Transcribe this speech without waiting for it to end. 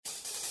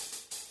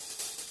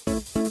We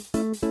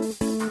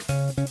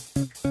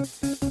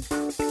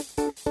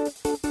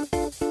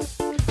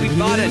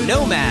bought a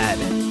Nomad.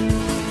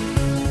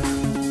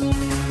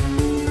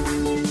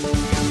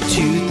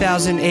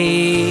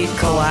 2008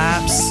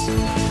 collapse.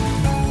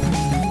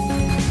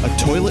 A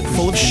toilet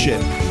full of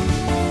shit.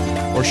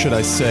 Or should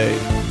I say,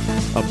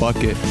 a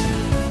bucket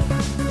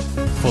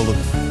full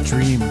of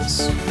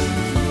dreams.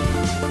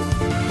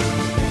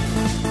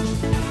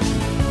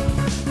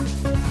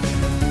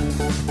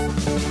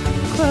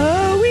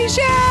 Chloe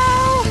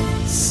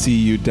Zhao. See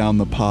you down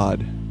the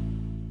pod.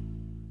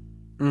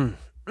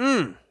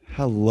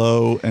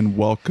 Hello and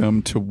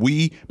welcome to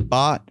We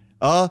Bought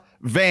a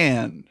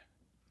Van.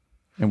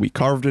 And we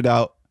carved it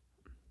out.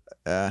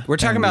 We're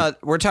talking about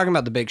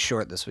The Big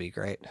Short this week,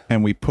 right?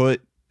 And we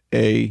put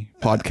a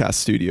podcast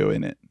studio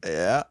in it.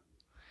 Yeah.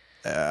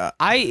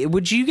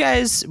 Would you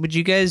guys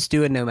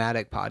do a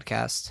nomadic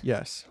podcast?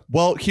 Yes.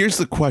 Well, here's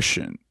the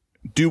question.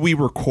 Do we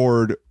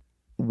record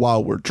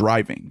while we're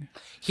driving?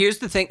 Here's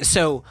the thing.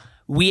 So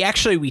we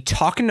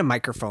talk into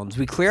microphones.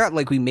 We clear out,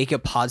 like, we make a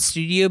pod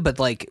studio, but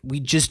like we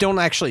just don't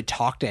actually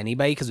talk to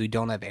anybody because we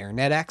don't have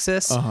internet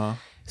access.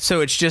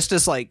 So it's just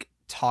us like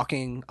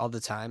talking all the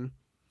time.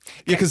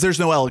 Yeah, because there's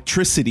no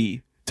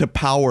electricity to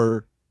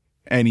power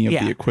any of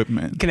the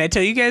equipment. Can I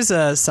tell you guys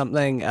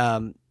something?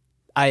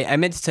 I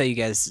meant to tell you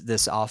guys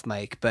this off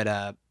mic,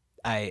 but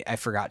I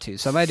forgot to.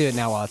 So I'm going to do it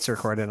now while it's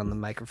recorded on the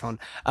microphone.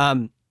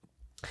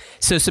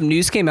 So some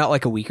news came out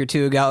like a week or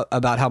two ago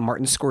about how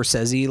Martin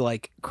Scorsese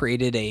like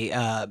created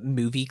a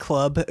movie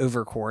club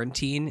over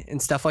quarantine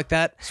and stuff like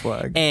that.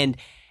 Swag. And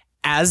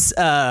as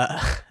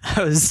I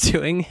was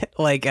doing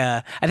like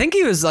I think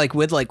he was like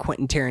with like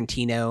Quentin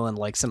Tarantino and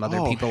like some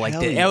other people like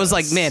that. I was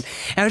like, man,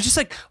 and I was just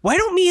like, why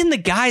don't me and the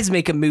guys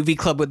make a movie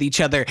club with each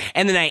other?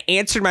 And then I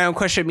answered my own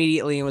question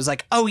immediately and was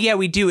like, oh yeah,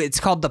 we do. It's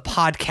called The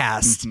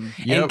Podcast.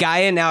 And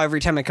Gaia now every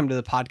time I come to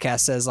the podcast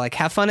says like,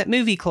 have fun at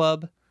movie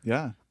club.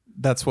 Yeah.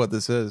 That's what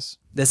this is.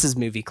 This is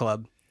movie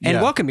club. And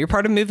Yeah. welcome, you're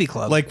part of movie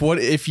club. Like, what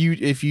if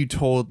you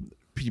told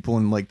people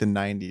in like the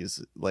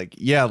 90s, like,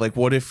 yeah, like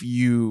what if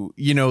you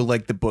know,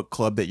 like the book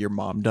club that your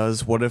mom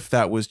does, what if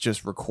that was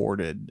just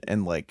recorded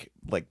and like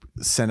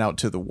sent out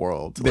to the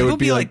world? They would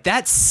be like,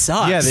 that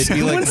sucks. Yeah, they'd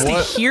be Who like, wants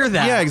what? to hear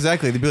that? Yeah,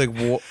 exactly. They'd be like,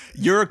 well,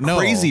 You're a No.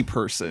 crazy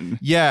person.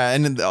 yeah,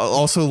 and then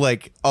also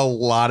like a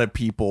lot of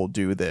people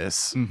do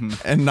this,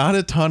 and not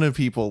a ton of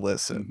people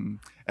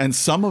listen. And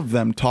some of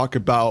them talk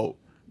about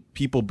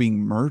people being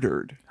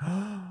murdered.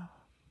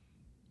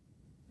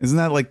 Isn't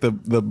that like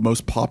the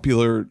most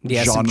popular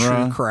some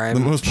genre? true crime.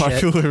 The most shit.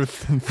 popular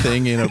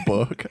thing in a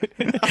book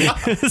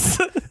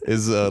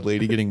is a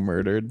lady getting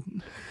murdered.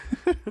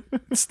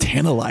 It's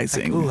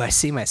tantalizing. Ooh, I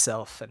see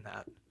myself in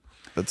that.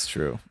 That's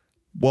true.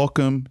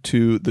 Welcome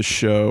to the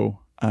show.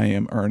 I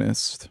am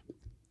Ernest.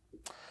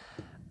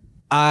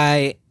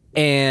 I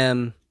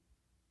am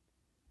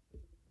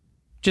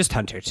just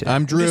Hunter today.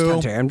 I'm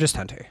Drew. I'm just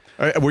Hunter.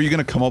 All right, were you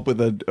going to come up with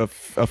a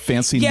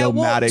fancy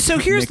nomadic so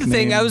here's the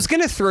thing. nickname? I was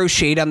going to throw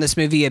shade on this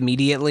movie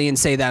immediately and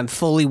say that I'm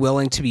fully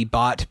willing to be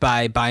bought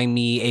by buying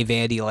me a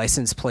vanity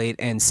license plate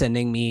and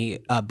sending me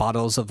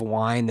bottles of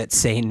wine that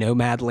say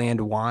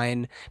Nomadland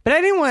wine. But I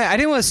didn't want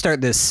to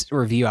start this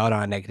review out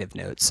on a negative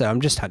note. So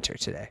I'm just Hunter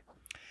today.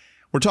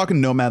 We're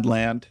talking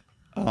Nomadland,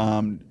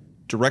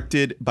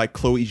 directed by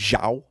Chloe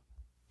Zhao,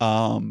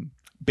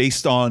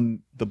 based on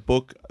the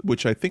book,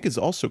 which I think is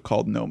also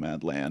called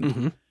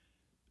Nomadland.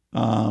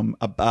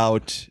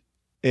 About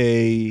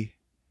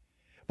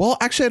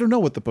actually I don't know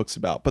what the book's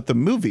about, but the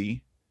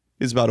movie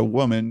is about a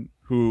woman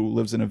who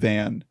lives in a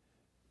van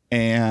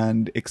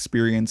and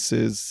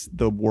experiences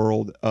the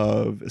world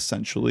of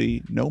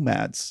essentially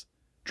nomads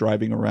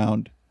driving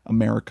around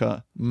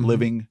America,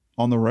 living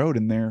on the road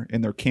in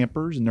their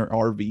campers and their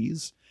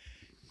RVs.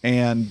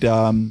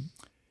 And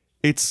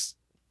it's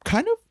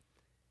kind of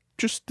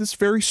just this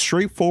very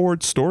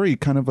straightforward story,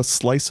 kind of a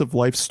slice of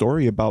life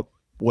story about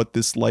what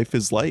this life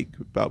is like,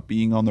 about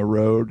being on the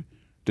road,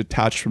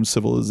 detached from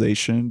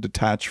civilization,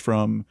 detached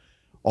from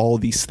all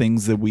of these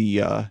things that we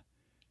kind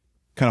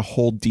of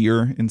hold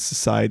dear in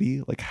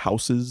society, like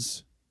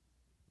houses,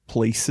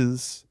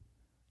 places,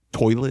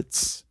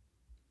 toilets.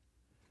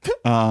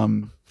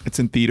 It's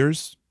in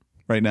theaters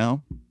right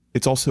now.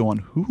 It's also on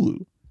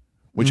Hulu,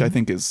 which I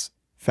think is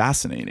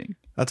fascinating.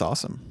 That's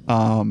awesome.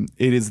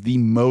 It is the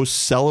most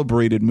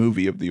celebrated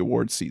movie of the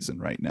award season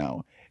right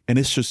now. And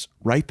it's just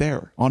right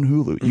there on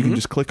Hulu. You can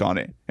just click on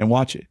it and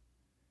watch it.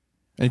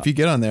 And if you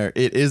get on there,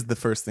 it is the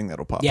first thing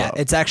that'll pop Yeah, up.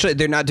 it's actually,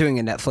 they're not doing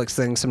a Netflix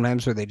thing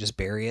sometimes where they just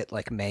bury it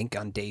like Mank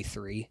on day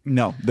 3.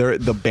 No, they're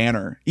the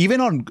banner.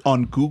 Even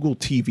on Google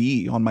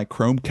TV, on my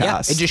Chromecast. Yeah,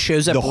 it just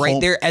shows up right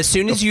there. As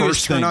soon as the you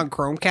first turn thing. on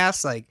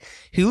Chromecast, like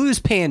Hulu's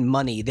paying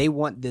money. They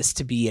want this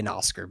to be an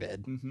Oscar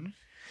bid.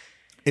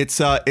 It's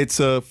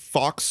a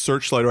Fox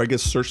Searchlight, or I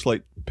guess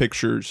Searchlight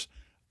Pictures,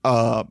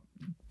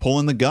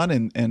 pulling the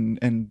gun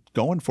and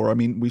going for it. I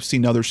mean, we've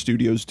seen other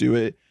studios do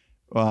it.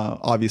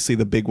 Obviously,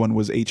 the big one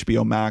was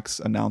HBO Max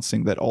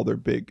announcing that all the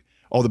big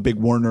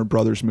Warner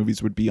Brothers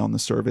movies would be on the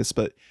service.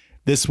 But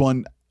this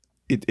one,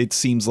 it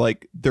seems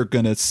like they're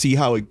gonna see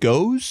how it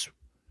goes,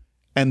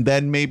 and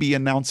then maybe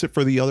announce it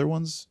for the other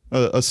ones.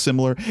 A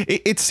similar.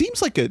 It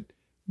seems like a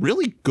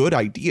really good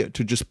idea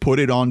to just put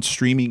it on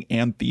streaming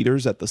and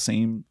theaters at the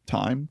same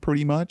time.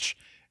 Pretty much,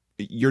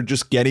 you're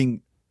just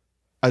getting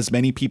as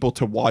many people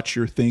to watch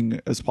your thing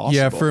as possible.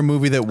 Yeah, for a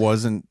movie that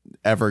wasn't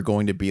ever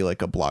going to be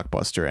like a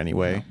blockbuster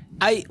anyway.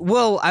 I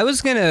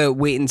was gonna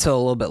wait until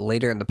a little bit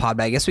later in the pod,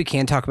 but I guess we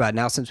can talk about it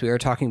now since we were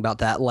talking about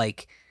that,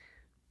 like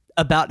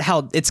about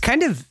how it's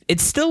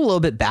still a little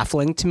bit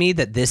baffling to me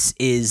that this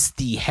is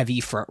the heavy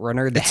front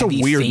runner, It's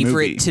heavy a weird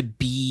favorite movie. to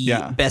be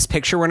Yeah. Best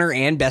Picture winner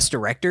and Best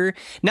Director.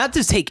 Not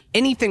to take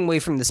anything away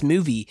from this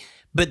movie,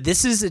 but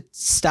this is a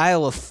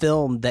style of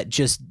film that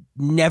just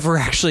never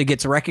actually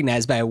gets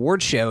recognized by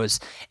award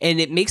shows.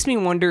 And it makes me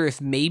wonder if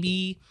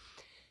maybe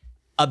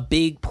a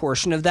big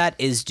portion of that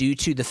is due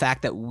to the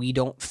fact that we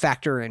don't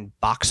factor in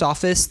box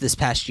office this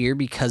past year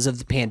because of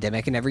the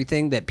pandemic and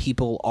everything, that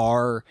people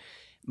are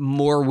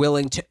more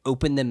willing to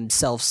open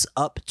themselves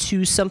up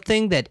to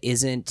something that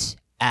isn't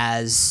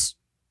as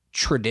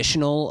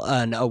traditional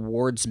an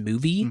awards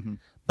movie. Mm-hmm.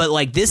 But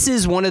like, this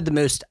is one of the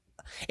most,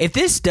 if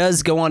this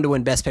does go on to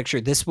win Best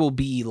Picture, this will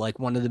be like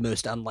one of the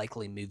most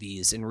unlikely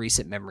movies in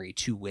recent memory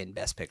to win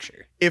Best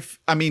Picture.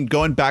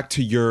 Going back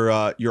to your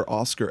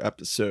Oscar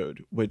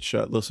episode, which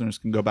listeners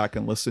can go back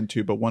and listen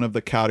to, but one of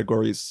the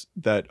categories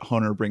that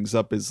Hunter brings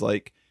up is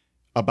like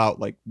about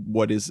like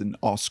what is an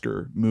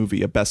Oscar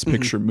movie, a Best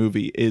Picture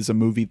movie is a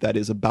movie that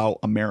is about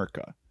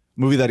America, a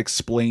movie that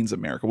explains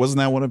America. Wasn't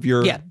that one of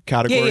your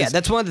categories? Yeah,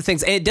 that's one of the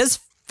things. And it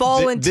does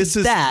fall into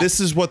that. This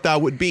is what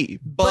that would be,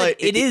 but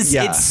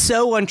it's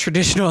so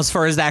untraditional as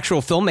far as the actual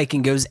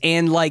filmmaking goes,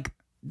 and like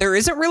there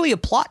isn't really a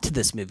plot to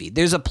this movie.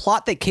 There's a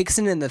plot that kicks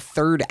in the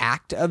third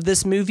act of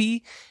this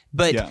movie,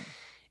 but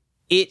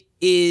it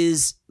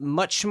is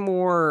much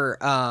more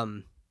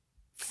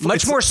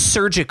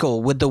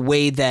surgical with the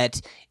way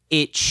that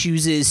it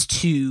chooses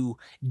to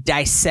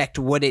dissect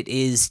what it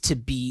is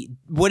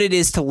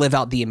to live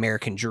out the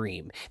American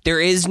dream. There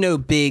is no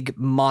big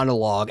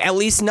monologue, at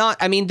least not.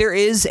 I mean, there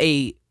is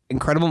a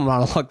incredible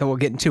monologue that we'll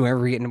get into whenever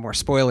we get into more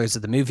spoilers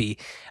of the movie,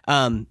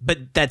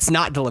 but that's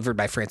not delivered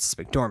by Frances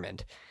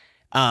McDormand.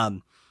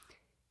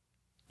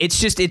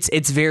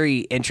 It's very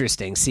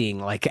interesting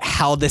seeing like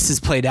how this is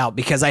played out,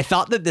 because I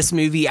thought that this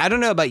movie, I don't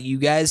know about you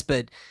guys,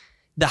 but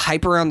the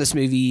hype around this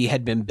movie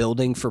had been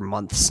building for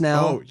months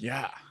now. Oh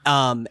yeah.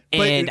 And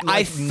like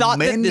I thought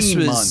that this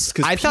was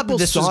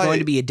going going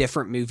to be a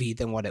different movie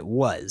than what it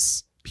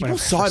was. People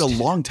saw it a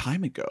long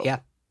time ago. Yeah.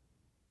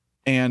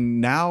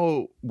 And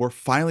now we're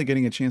finally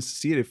getting a chance to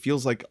see it. It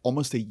feels like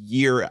almost a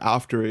year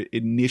after it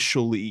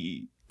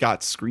initially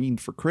got screened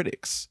for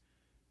critics.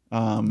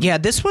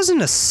 This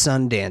wasn't a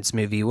Sundance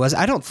movie, was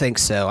I don't think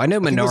so. I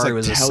know Minari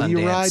was a Sundance.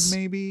 Telluride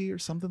maybe or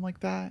something like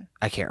that.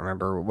 I can't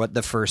remember what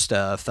the first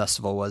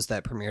festival was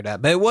that premiered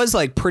at, but it was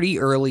like pretty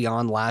early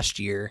on last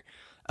year.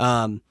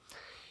 And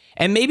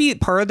maybe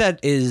part of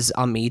that is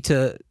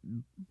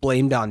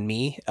blamed on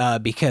me,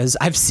 because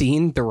I've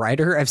seen the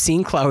writer, I've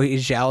seen Chloe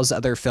Zhao's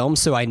other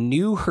films, so I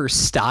knew her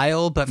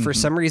style, but for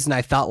some reason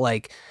I thought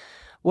like,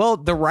 well,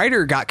 the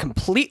writer got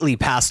completely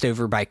passed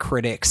over by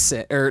critics,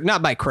 or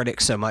not by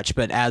critics so much,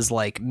 but as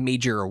like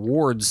major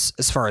awards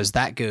as far as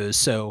that goes.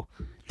 So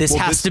this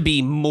has to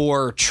be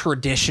more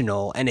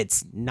traditional, and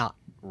it's not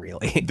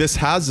really. This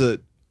has a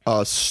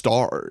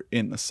star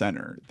in the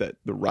center that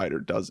the writer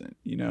doesn't,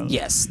 you know?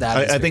 Yes,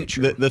 that is I think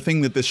true. The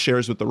thing that this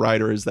shares with the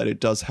writer is that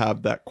it does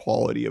have that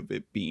quality of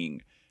it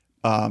being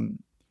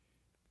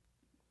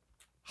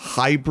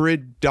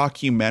hybrid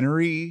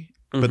documentary,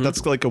 but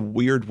that's like a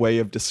weird way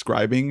of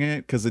describing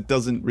it because it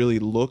doesn't really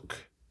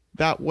look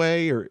that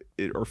way or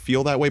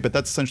feel that way, but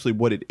that's essentially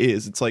what it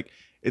is. It's like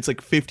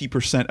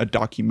 50% a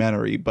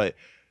documentary, but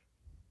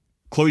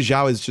Chloe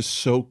Zhao is just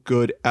so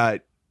good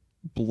at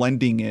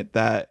blending it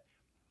that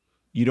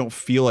you don't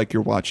feel like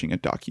you're watching a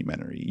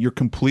documentary. You're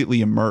completely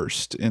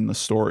immersed in the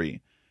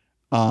story.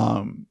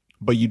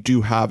 But you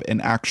do have an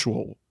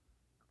actual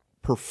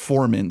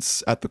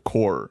performance at the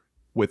core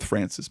with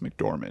Frances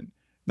McDormand.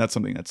 That's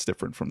something that's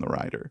different from the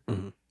writer.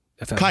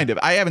 Mm-hmm. Kind of.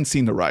 I haven't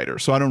seen the writer,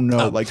 so I don't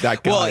know like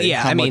that guy,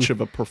 how much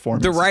of a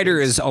performance. The writer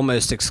is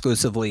almost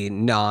exclusively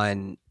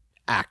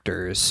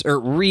non-actors or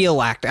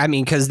real actors. I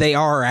mean, because they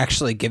are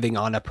actually giving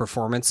on a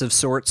performance of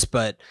sorts,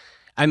 but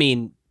I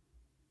mean,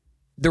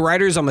 the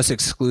writer is almost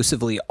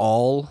exclusively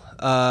all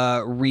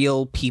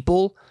real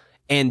people,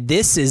 and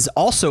this is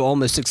also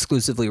almost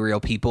exclusively real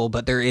people,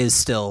 but there is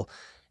still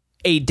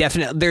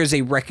there's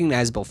a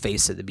recognizable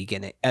face at the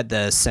beginning, at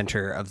the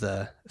center of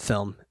the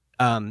film.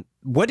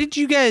 What did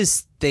you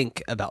guys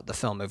think about the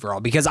film overall?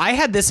 Because I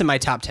had this in my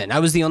top 10. I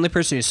was the only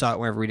person who saw it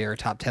whenever we did our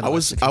top 10. I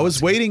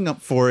was waiting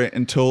up for it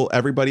until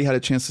everybody had a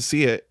chance to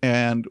see it,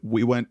 and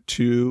we went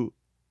to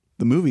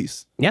the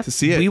movies to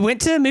see it. We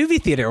went to a movie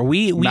theater.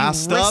 We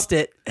risked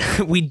it.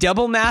 We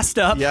double masked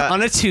up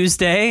on a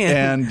Tuesday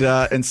and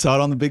saw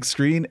it on the big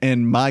screen.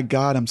 And my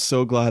God, I'm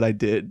so glad I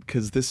did,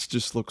 because this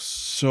just looks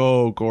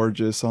so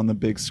gorgeous on the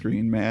big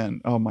screen,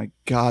 man. Oh my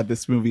God,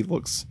 this movie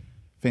looks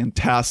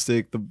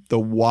fantastic. The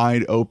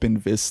wide open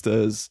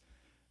vistas,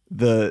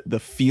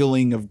 the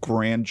feeling of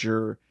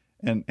grandeur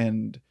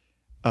and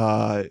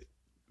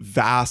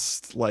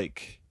vast,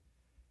 like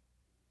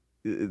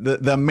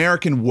the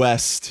American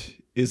West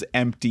is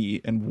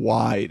empty and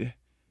wide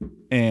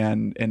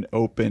and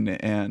open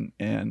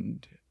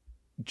and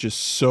just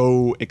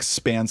so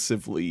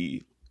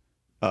expansively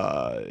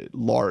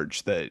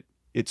large that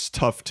it's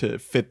tough to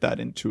fit that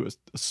into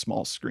a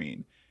small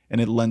screen, and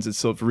it lends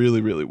itself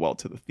really, really well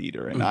to the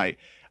theater. And I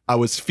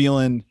was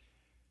feeling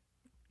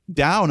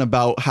down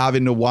about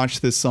having to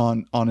watch this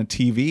on a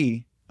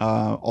TV,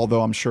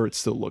 although I'm sure it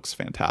still looks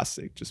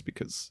fantastic just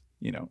because,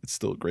 you know, it's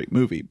still a great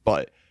movie.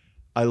 But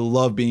I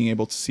love being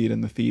able to see it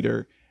in the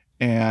theater.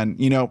 And,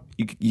 you know,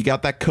 you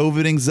got that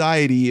COVID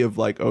anxiety of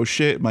like, oh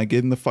shit, am I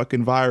getting the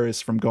fucking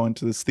virus from going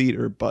to this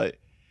theater? But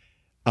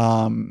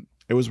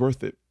it was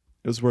worth it.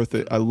 It was worth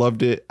it. I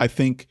loved it. I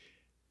think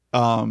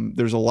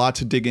there's a lot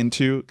to dig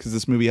into because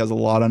this movie has a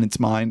lot on its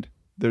mind.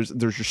 There's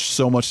just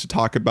so much to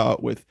talk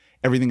about with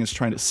everything it's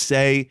trying to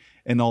say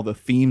and all the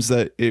themes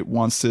that it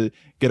wants to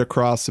get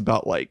across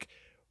about like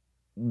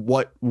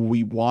what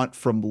we want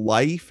from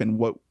life and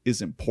what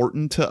is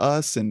important to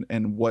us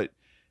and what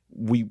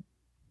we,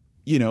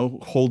 you know,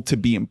 hold to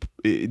be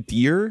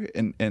dear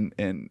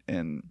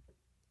and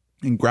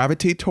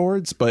gravitate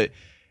towards. But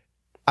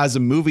as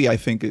a movie, I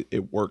think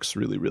it works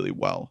really, really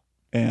well.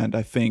 And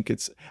I think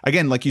it's,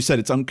 again, like you said,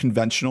 it's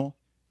unconventional.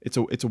 It's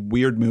a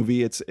weird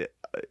movie. It's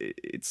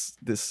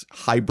this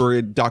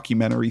hybrid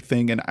documentary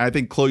thing. And I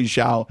think Chloe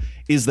Zhao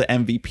is the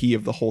MVP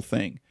of the whole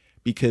thing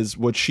because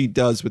what she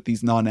does with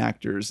these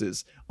non-actors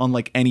is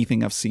unlike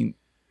anything I've seen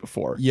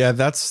before. Yeah,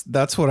 that's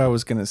what I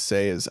was going to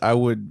say is I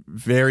would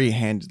very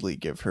handedly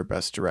give her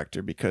Best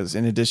Director because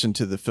in addition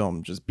to the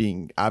film just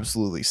being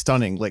absolutely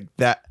stunning, like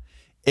that,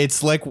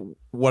 it's like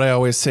what I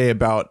always say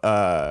about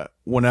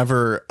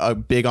whenever a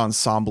big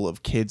ensemble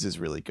of kids is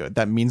really good,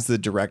 that means the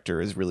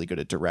director is really good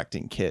at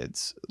directing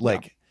kids.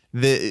 Like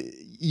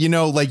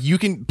you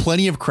can,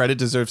 plenty of credit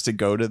deserves to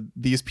go to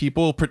these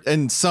people.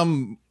 And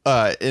some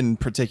in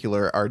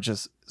particular are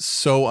just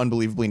so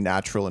unbelievably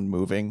natural and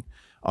moving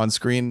on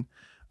screen.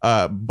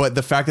 But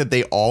the fact that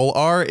they all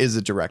are is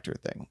a director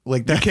thing.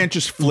 Like you can't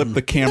just flip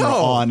the camera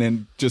on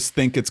and just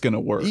think it's going to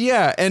work.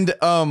 Yeah. And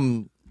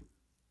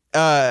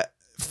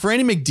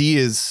Franny McDee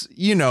is,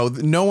 you know,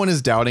 no one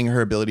is doubting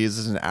her abilities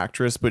as an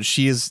actress, but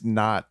she is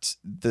not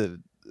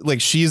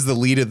she's the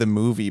lead of the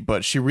movie,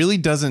 but she really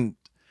doesn't,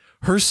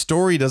 her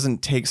story doesn't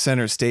take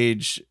center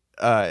stage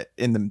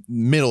in the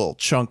middle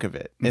chunk of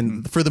it.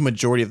 And for the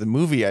majority of the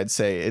movie, I'd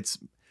say it's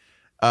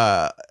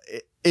a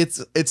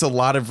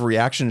lot of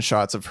reaction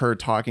shots of her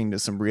talking to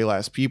some real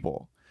ass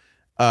people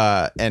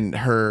and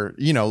her,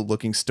 you know,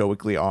 looking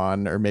stoically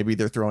on, or maybe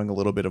they're throwing a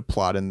little bit of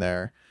plot in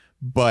there,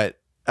 but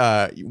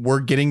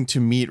we're getting to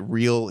meet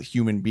real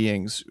human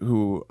beings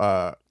who,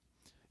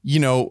 you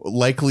know,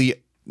 likely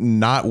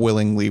not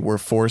willingly were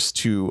forced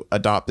to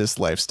adopt this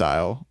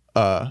lifestyle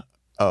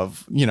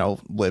of, you know,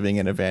 living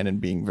in a van and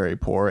being very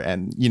poor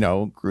and, you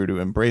know, grew to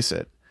embrace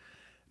it.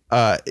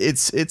 I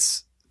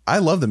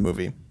love the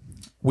movie.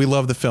 We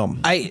love the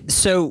film.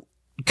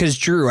 Because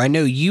Drew, I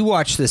know you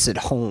watched this at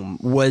home.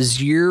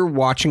 Was your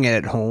watching it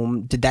at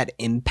home, did that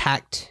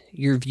impact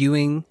your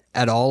viewing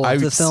at all of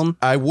the film?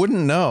 I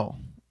wouldn't know.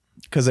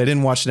 Because I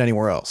didn't watch it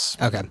anywhere else.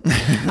 Okay.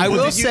 I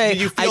will say...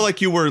 Did you feel like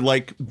you were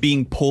like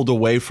being pulled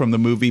away from the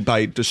movie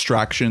by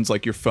distractions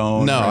like your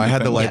phone? No, I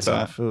had the lights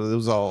off. It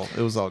was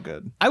all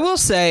good. I will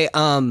say,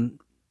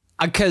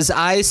 because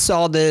I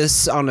saw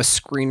this on a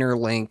screener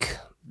link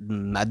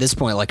at this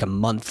point, like a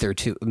month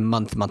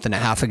and a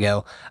half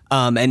ago,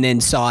 and then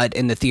saw it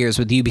in the theaters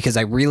with you because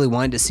I really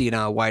wanted to see it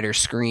on a wider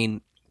screen.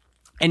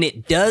 And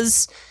it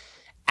does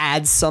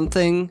add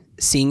something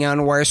seeing it on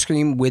a wider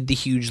screen with the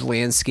huge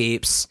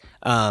landscapes.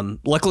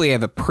 Luckily I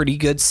have a pretty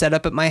good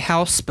setup at my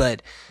house,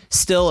 but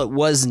still it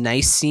was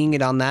nice seeing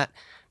it on that.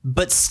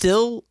 But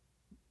still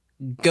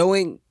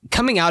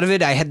coming out of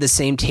it, I had the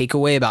same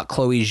takeaway about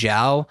Chloe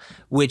Zhao,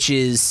 which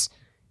is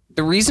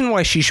the reason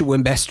why she should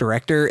win Best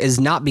Director is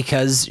not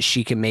because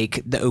she can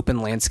make the open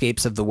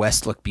landscapes of the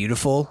West look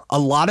beautiful. A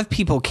lot of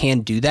people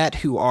can do that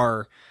who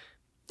are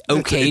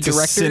okay it's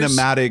directors. A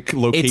cinematic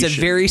location. It's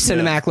a very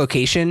cinematic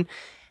location.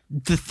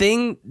 The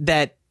thing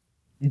that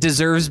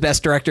deserves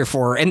Best Director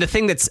for, and the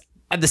thing that's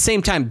at the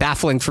same time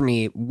baffling for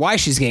me why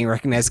she's getting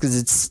recognized, because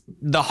it's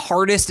the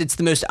hardest, it's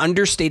the most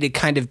understated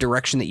kind of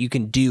direction that you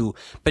can do,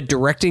 but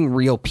directing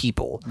real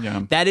people.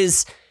 Yeah. That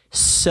is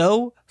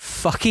so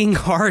fucking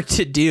hard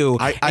to do.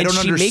 I don't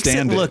understand she makes it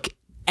it look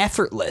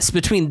effortless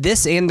between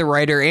this and The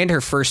Writer and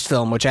her first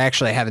film, which I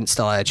actually haven't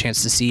still had a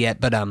chance to see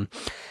yet, but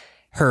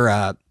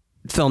her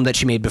film that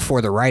she made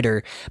before The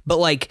Writer. But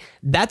like,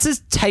 that's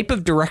a type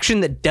of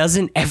direction that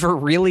doesn't ever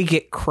really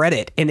get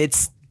credit, and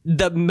it's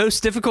the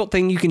most difficult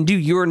thing you can do.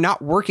 You are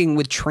not working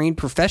with trained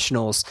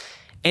professionals.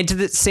 And to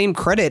the same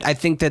credit, I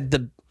think that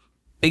the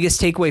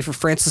biggest takeaway for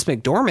Frances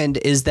McDormand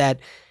is that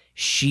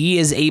she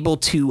is able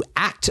to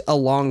act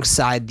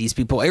alongside these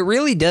people. It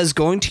really does,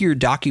 going to your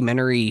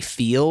documentary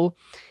feel,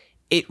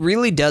 it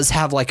really does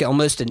have like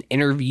almost an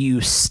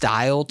interview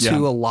style to Yeah.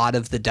 a lot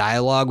of the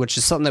dialogue, which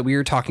is something that we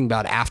were talking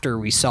about after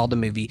we saw the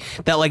movie.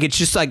 That like it's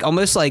just like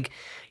almost like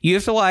you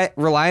have to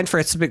rely on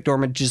Frances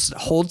McDormand just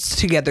holds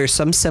together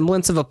some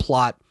semblance of a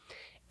plot,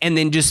 and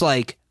then just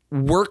like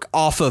work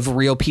off of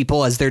real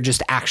people as they're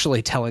just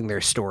actually telling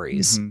their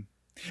stories. Mm-hmm.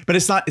 But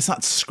it's not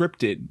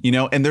scripted, you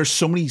know, and there's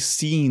so many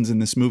scenes in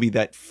this movie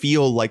that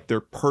feel like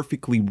they're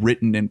perfectly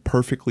written and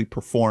perfectly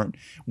performed,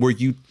 where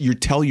you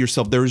tell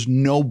yourself there's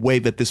no way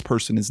that this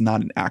person is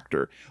not an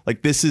actor.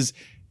 Like, this is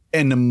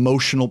an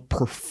emotional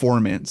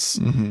performance,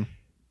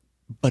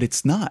 but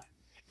it's not.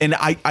 And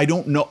I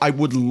don't know. I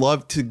would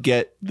love to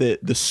get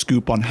the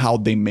scoop on how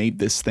they made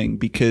this thing,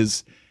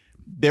 because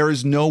there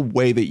is no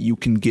way that you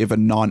can give a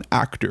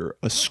non-actor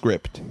a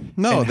script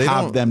and they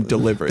have don't- them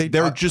deliver it.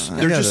 They're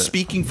just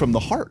speaking from the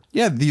heart.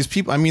 Yeah, these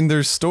people, I mean,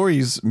 their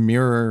stories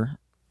mirror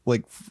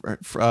like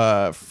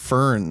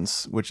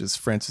Ferns, which is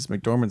Frances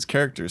McDormand's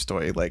character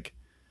story. Like,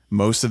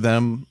 most of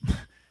them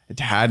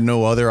had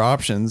no other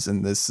options,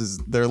 and this is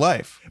their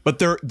life. But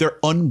they're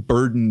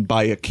unburdened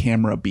by a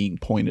camera being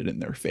pointed in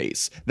their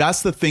face.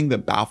 That's the thing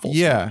that baffles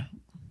me. Yeah.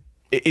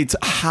 It's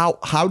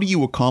how do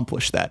you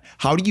accomplish that?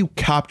 How do you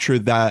capture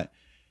that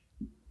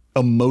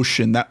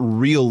emotion, that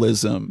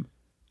realism,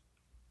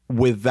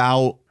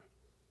 without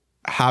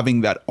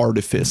having that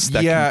artifice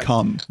that can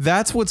come?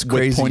 That's what's with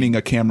crazy. pointing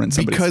a camera in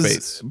somebody's because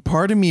face.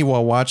 part of me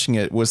while watching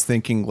it was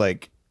thinking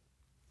like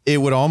it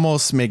would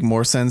almost make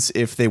more sense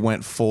if they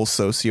went full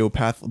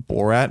sociopath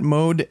Borat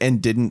mode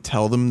and didn't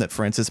tell them that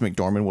Frances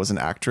McDormand was an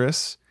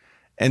actress.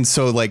 And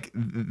so like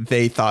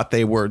they thought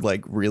they were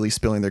like really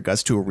spilling their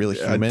guts to a real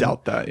human. I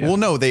doubt that. Yeah. Well,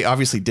 no, they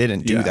obviously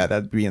didn't do Yeah. that.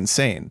 That'd be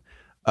insane.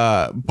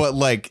 But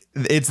like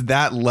it's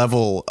that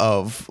level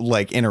of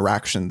like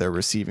interaction they're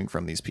receiving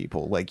from these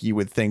people. Like you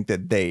would think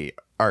that they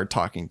are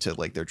talking to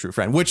like their true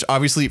friend, which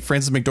obviously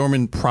Frances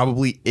McDormand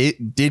probably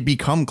it did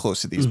become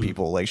close to these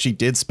people. Like she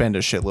did spend a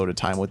shitload of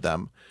time with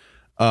them.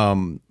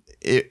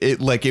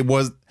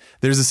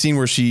 There's a scene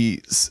where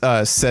she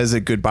says a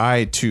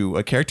goodbye to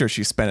a character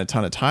she spent a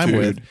ton of time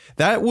with.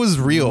 That was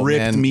real, Ripped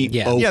man. me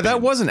Yeah. open. Yeah,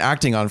 that wasn't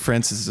acting on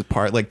Frances's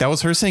part. Like that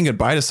was her saying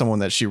goodbye to someone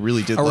that she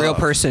really did A real love.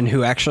 person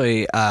who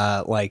actually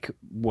like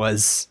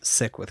was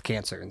sick with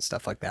cancer and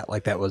stuff like that.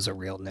 Like that was a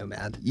real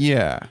nomad.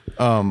 Yeah.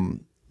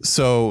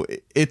 So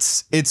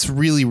it's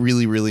really,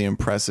 really, really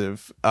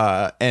impressive.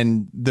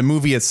 And the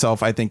movie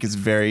itself, I think, is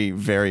very,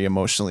 very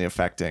emotionally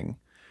affecting.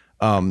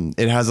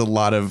 It has a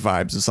lot of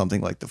vibes of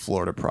something like the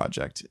Florida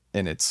Project,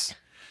 and it's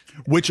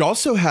Which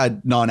also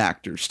had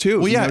non-actors too.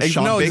 well, yeah,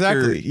 Sean Baker,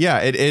 exactly. Yeah,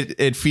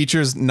 it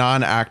features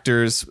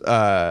non-actors,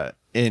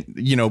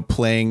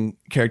 playing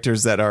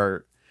characters that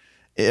are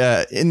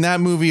in that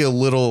movie a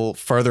little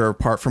farther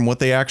apart from what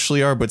they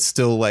actually are, but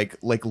still like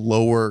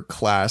lower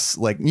class,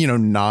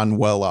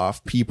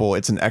 non-well-off people.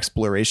 It's an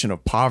exploration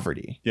of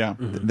poverty. Yeah.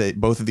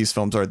 Both of these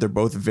films they're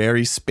both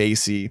very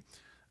spacey.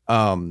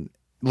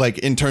 Like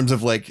in terms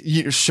of like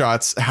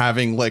shots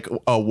having like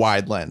a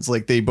wide lens,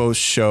 like they both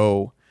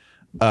show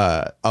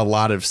a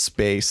lot of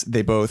space.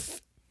 They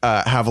both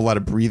have a lot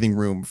of breathing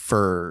room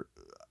for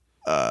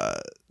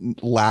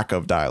lack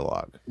of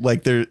dialogue.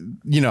 Like there's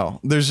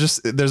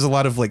a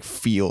lot of like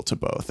feel to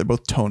both. They're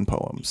both tone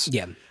poems.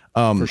 Yeah.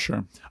 For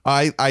sure.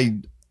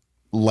 I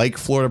like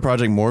Florida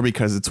Project more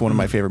because it's one of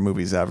my favorite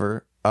movies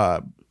ever.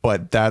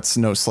 But that's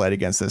no slight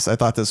against this. I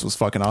thought this was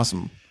fucking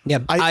awesome. Yeah.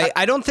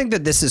 I don't think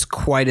that this is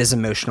quite as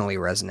emotionally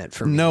resonant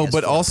for me. No, as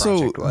but Florida also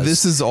Project was.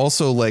 this is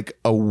also like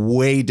a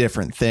way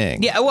different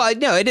thing. Yeah, well,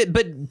 no, it did,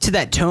 but to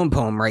that tone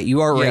poem, right?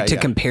 You are right Yeah, to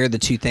yeah. compare the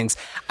two things.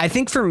 I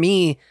think for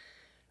me,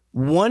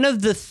 one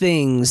of the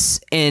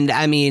things, and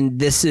I mean,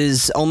 this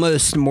is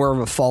almost more of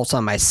a fault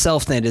on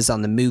myself than it is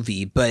on the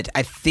movie, but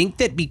I think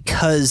that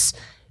because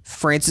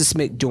Frances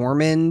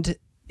McDormand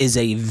is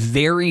a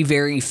very,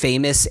 very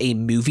famous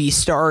movie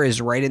star,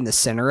 is right in the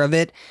center of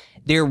it,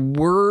 there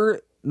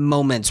were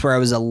moments where I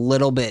was a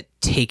little bit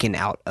taken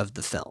out of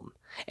the film.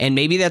 And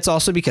maybe that's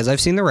also because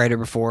I've seen the writer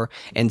before,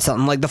 and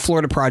something like the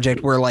Florida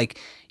Project where like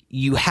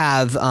you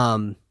have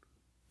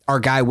our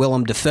guy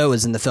Willem Dafoe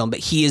is in the film, but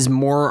he is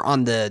more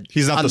on the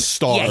He's not the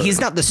star. Yeah, he's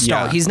not the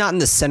star. Yeah. He's not in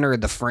the center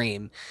of the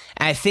frame.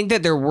 And I think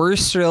that there were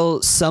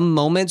still some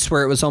moments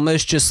where it was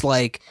almost just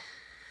like,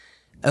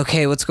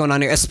 okay, what's going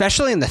on here?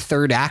 Especially in the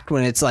third act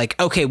when it's like,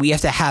 okay, we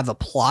have to have a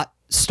plot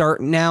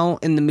start now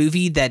in the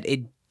movie that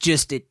it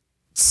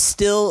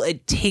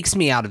takes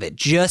me out of it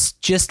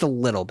just a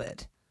little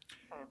bit.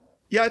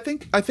 Yeah, I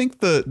think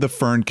the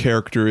Fern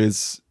character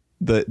is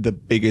the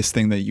biggest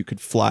thing that you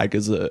could flag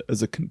as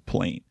a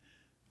complaint.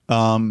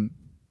 I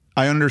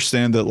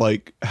understand that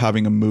like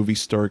having a movie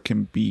star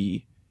can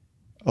be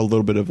a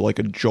little bit of like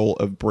a jolt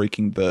of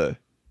breaking the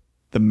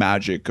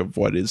magic of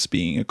what is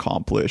being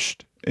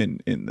accomplished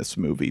in this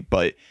movie,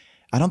 but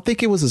I don't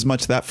think it was as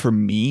much that for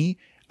me.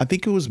 I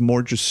think it was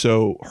more just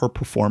so her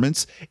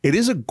performance. It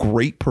is a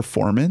great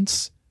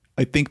performance.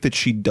 I think that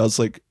she does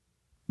like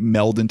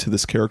meld into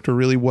this character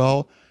really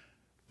well,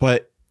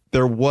 but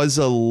there was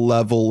a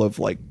level of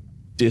like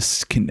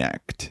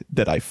disconnect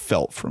that I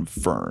felt from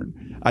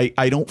Fern.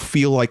 I don't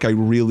feel like I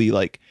really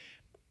like.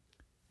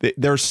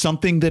 There's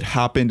something that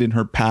happened in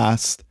her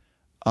past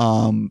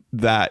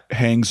that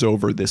hangs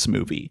over this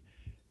movie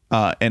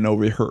and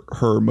over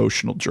her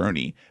emotional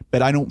journey,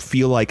 but I don't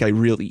feel like I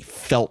really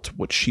felt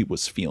what she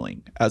was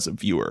feeling as a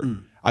viewer.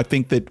 I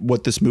think that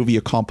what this movie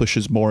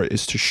accomplishes more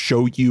is to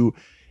show you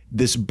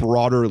this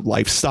broader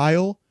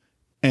lifestyle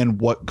and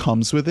what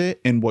comes with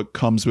it, and what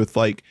comes with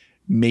like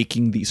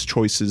making these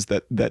choices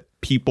that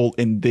people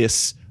in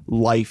this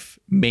life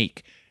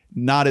make.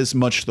 Not as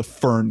much the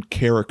Fern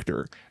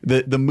character.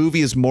 The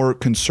movie is more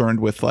concerned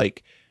with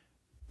like,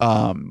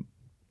 at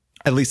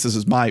least this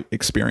is my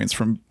experience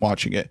from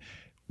watching it,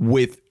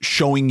 with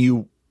showing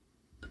you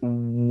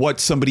what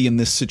somebody in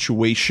this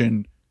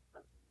situation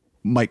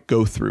might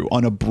go through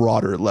on a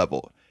broader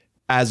level,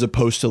 as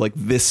opposed to like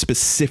this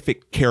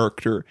specific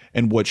character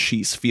and what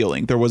she's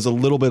feeling. There was a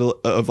little bit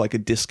of like a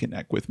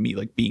disconnect with me,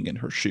 like being in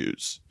her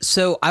shoes.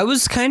 So I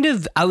was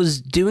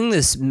doing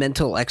this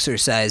mental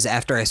exercise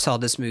after I saw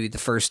this movie the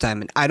first time.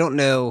 And I don't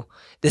know,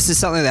 this is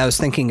something that I was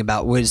thinking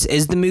about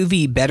is the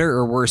movie better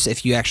or worse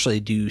if you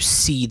actually do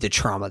see the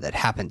trauma that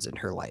happens in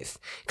her life?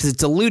 Because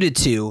it's alluded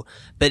to,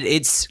 but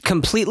it's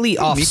completely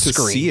off screen.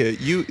 To see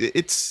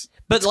it.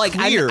 But like,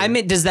 I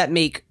meant, does that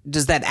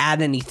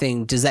add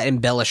anything? Does that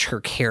embellish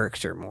her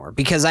character more?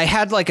 Because I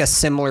had like a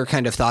similar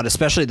kind of thought,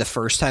 especially the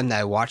first time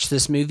that I watched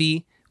this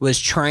movie, was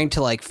trying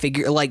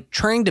to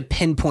trying to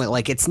pinpoint,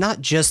 like, it's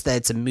not just that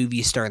it's a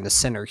movie star in the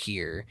center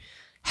here.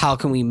 How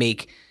can we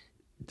make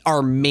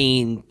our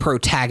main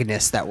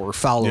protagonist that we're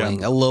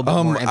following a little bit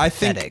more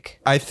empathetic?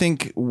 I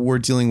think we're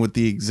dealing with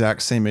the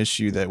exact same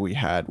issue that we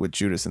had with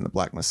Judas and the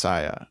Black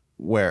Messiah,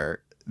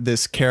 where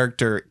this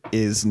character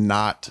is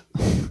not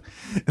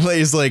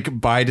is like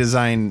by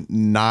design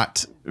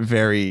not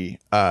very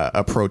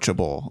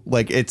approachable.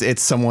 Like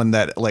it's someone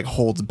that like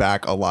holds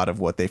back a lot of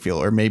what they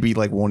feel, or maybe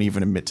like won't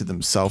even admit to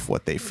themselves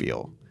what they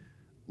feel.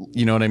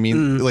 You know what I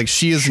mean? Like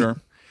she is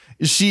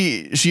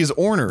she is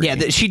ornery. Yeah,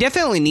 she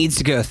definitely needs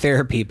to go to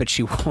therapy, but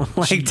she won't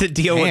like to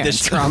deal with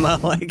this trauma.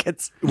 Like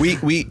it's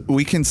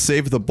we can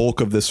save the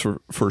bulk of this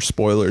for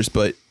spoilers,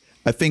 but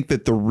I think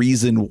that the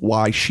reason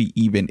why she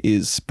even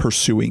is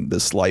pursuing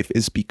this life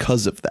is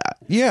because of that.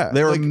 Yeah.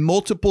 There are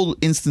multiple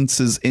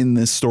instances in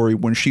this story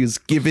when she is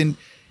given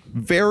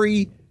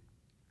very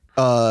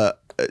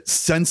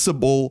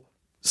sensible,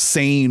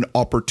 sane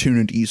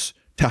opportunities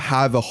to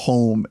have a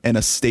home and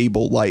a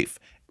stable life,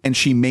 and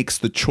she makes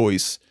the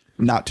choice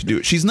not to do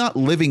it. She's not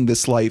living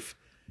this life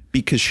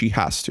because she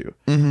has to.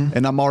 Mm-hmm.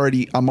 And I'm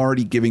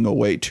already giving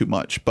away too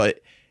much,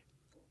 but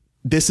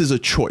this is a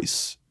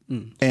choice.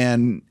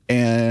 And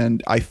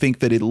I think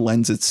that it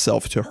lends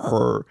itself to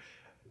her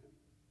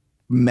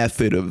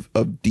method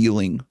of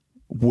dealing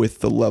with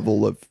the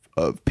level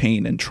of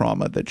pain and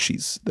trauma that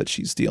she's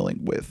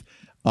dealing with.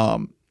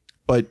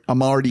 But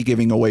I'm already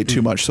giving away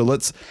too much. So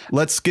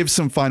let's give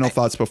some final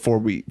thoughts before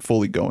we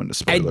fully go into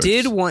spoilers. I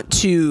did want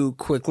to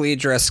quickly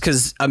address,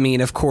 because I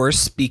mean, of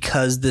course,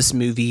 because this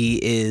movie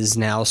is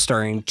now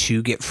starting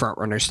to get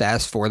frontrunner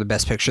status for the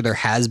Best Picture, there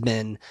has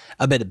been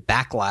a bit of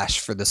backlash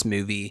for this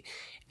movie.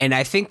 And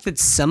I think that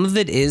some of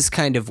it is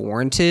kind of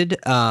warranted,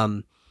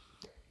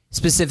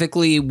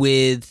 specifically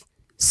with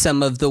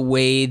some of the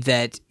way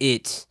that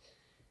it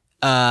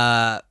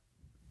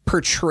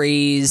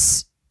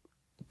portrays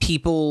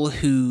people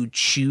who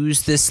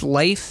choose this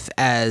life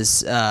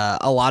as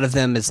a lot of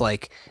them is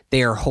like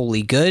they are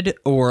wholly good,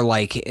 or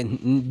like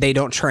they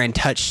don't try and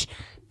touch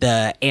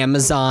the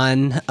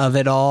Amazon of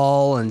it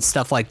all and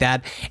stuff like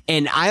that.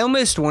 And I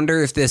almost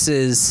wonder if this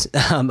is,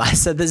 I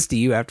said this to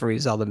you after we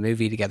saw the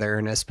movie together,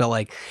 Ernest, but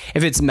like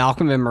if it's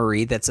Malcolm and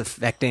Marie that's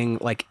affecting,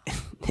 like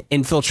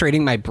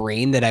infiltrating my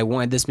brain, that I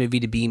wanted this movie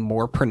to be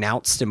more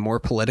pronounced and more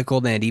political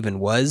than it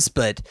even was.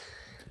 But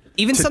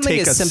even to something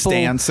take as a simple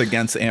stance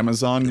against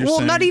Amazon. Well,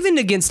 saying? Not even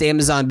against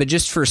Amazon, but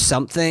just for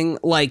something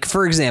like,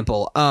 for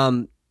example,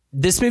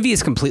 this movie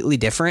is completely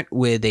different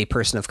with a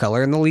person of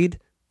color in the lead.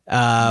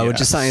 Which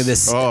is something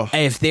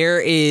if there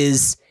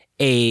is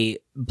a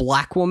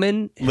black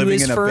woman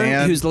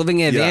who's living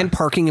in a van,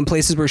 parking in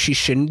places where she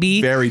shouldn't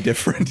be, very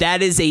different.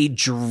 That is a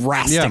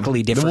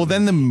drastically different. Well,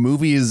 then the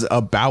movie is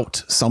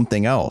about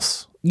something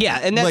else. Yeah,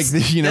 and that's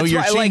like, you know,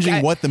 you're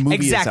changing what the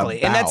movie is about.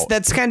 Exactly, and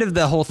that's kind of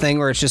the whole thing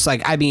where it's just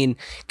like, I mean,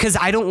 because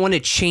I don't want to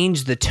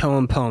change the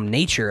tone poem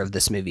nature of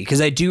this movie,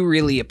 because I do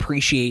really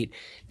appreciate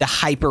the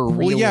hyper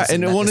realism. Well, yeah,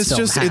 and when it's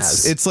just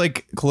it's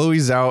like Chloe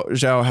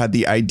Zhao had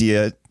the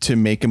idea to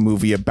make a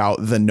movie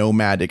about the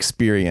nomad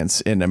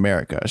experience in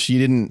America. She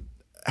didn't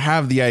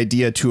have the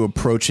idea to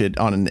approach it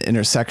on an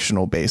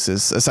intersectional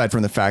basis, aside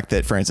from the fact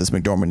that Frances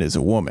McDormand is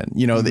a woman.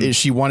 You know,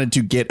 she wanted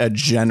to get a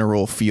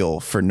general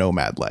feel for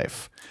nomad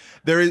life.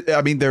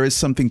 There is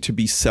something to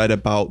be said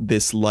about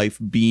this life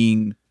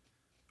being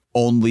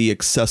only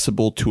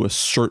accessible to a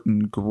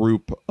certain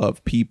group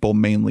of people,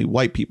 mainly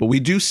white people. We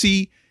do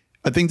see,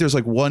 I think there's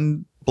like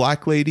one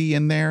black lady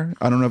in there.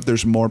 I don't know if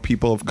there's more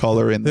people of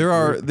color in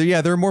there.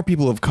 There are more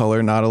people of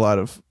color, not a lot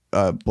of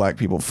black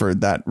people for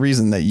that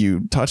reason that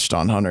you touched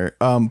on, Hunter.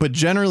 But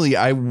generally,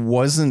 I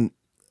wasn't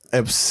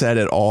upset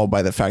at all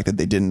by the fact that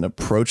they didn't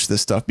approach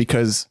this stuff,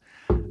 because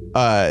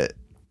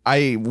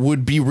I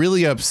would be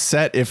really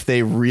upset if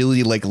they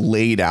really like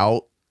laid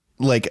out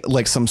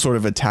like some sort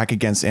of attack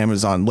against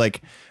Amazon.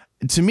 Like,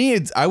 to me,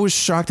 I was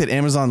shocked that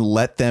Amazon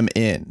let them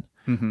in.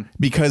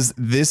 Because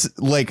this,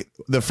 like,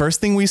 the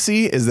first thing we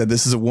see is that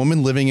this is a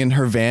woman living in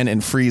her van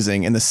and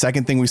freezing, and the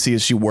second thing we see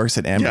is she works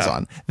at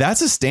Amazon.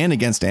 That's a stand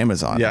against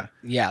Amazon.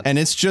 Yeah. And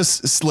it's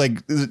just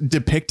like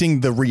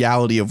depicting the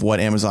reality of what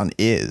Amazon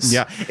is.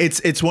 Yeah,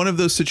 it's one of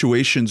those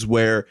situations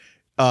where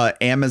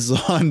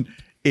Amazon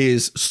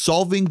is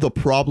solving the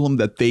problem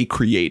that they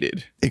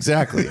created.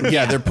 Exactly.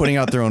 Yeah, they're putting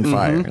out their own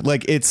fire.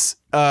 Like, it's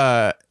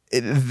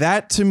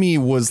that to me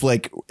was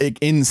like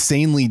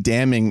insanely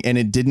damning, and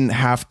it didn't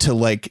have to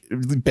like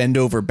bend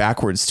over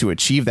backwards to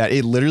achieve that.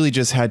 It literally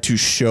just had to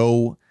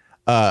show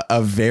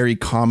a very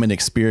common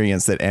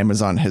experience that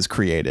Amazon has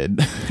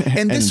created.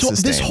 And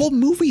this whole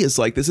movie is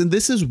like this, and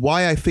this is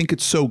why I think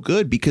it's so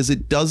good, because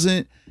it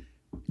doesn't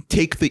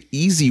take the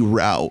easy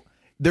route.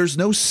 There's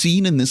no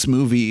scene in this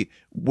movie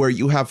where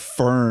you have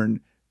Fern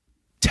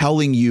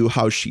telling you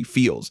how she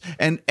feels.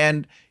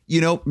 And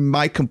you know,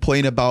 my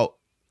complaint about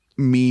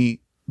me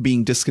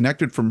being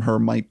disconnected from her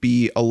might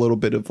be a little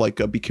bit of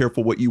like a be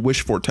careful what you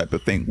wish for type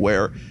of thing,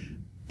 where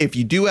if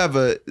you do have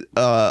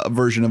a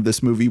version of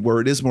this movie where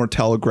it is more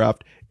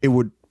telegraphed, it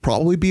would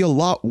probably be a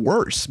lot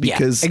worse,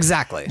 because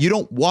exactly, you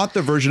don't want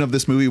the version of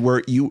this movie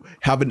where you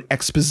have an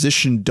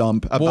exposition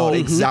dump about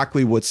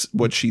exactly what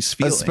she's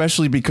feeling,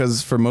 especially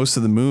because for most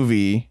of the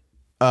movie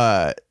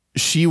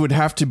she would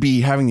have to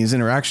be having these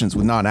interactions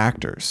with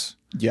non-actors.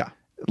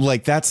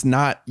 Like, that's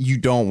not, you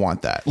don't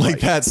want that.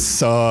 Like, that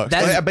sucks.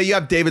 But you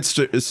have David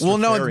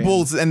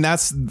and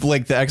that's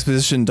like the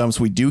exposition dumps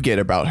we do get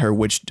about her,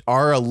 which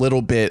are a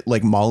little bit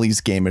like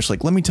Molly's Game-ish.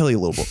 Like, let me tell you a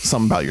little bit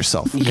something about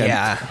yourself. Okay?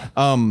 Yeah,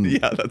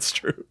 that's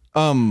true.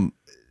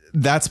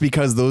 That's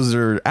because those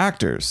are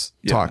actors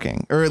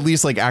talking, or at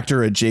least like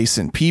actor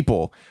adjacent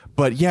people.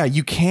 But yeah,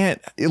 you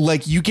can't,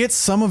 like, you get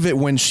some of it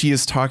when she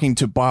is talking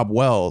to Bob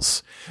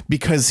Wells,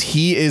 because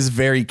he is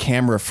very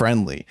camera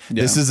friendly.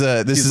 Yeah.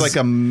 He's like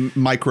a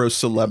micro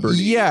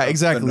celebrity. Yeah,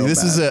 exactly.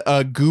 This is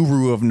a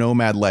guru of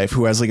nomad life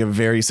who has like a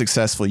very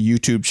successful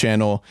YouTube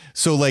channel.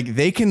 So like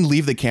they can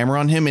leave the camera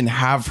on him and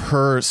have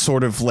her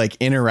sort of like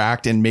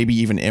interact and maybe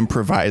even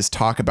improvise,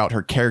 talk about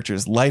her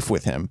character's life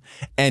with him,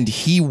 and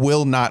he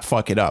will not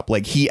fuck it up.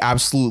 Like, he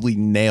absolutely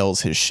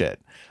nails his shit.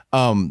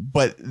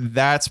 But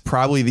that's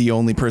probably the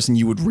only person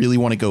you would really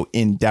want to go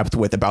in depth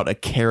with about a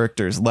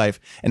character's life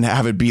and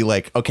have it be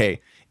like,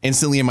 okay,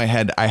 instantly in my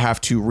head, I have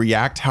to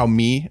react how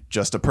me,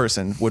 just a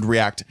person, would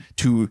react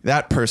to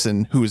that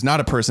person who is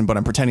not a person, but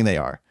I'm pretending they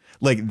are.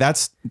 Like,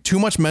 that's too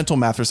much mental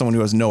math for someone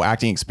who has no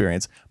acting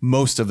experience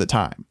most of the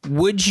time.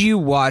 Would you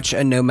watch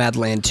a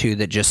Nomadland 2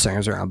 that just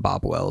centers around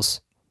Bob Wells?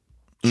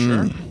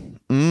 Sure.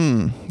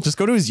 Just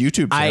go to his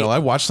YouTube channel. I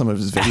watched some of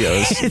his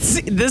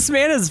videos. This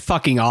man is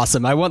fucking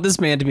awesome. I want this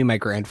man to be my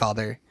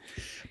grandfather.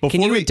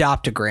 Can you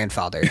adopt a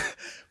grandfather?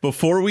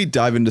 Before we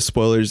dive into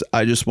spoilers,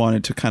 I just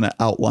wanted to kind of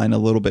outline a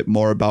little bit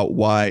more about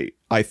why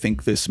I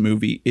think this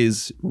movie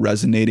is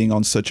resonating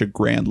on such a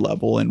grand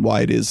level and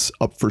why it is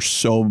up for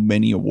so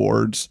many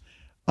awards,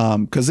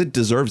 because it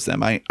deserves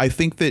them. I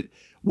think that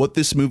what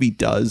this movie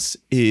does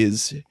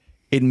is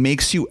it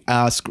makes you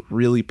ask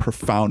really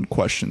profound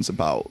questions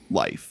about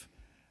life.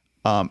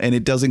 And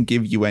it doesn't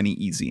give you any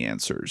easy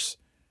answers.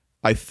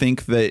 I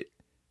think that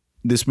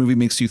this movie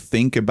makes you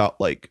think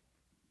about like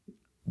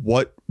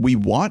what we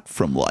want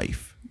from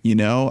life. You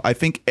know, I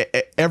think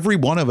every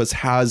one of us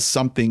has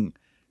something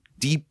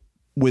deep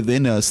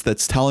within us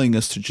that's telling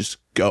us to just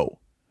go,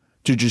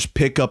 to just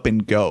pick up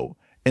and go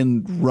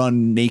and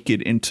run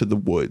naked into the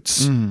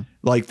woods.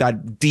 Like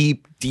that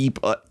deep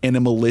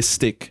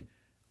animalistic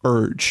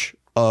urge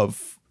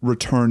of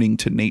returning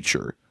to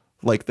nature,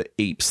 like the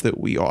apes that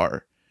we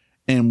are.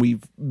 And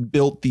we've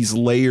built these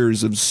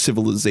layers of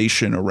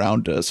civilization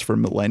around us for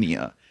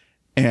millennia,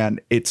 and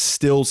it's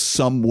still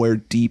somewhere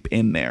deep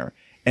in there.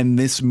 And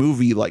this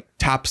movie like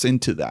taps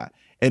into that,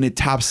 and it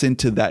taps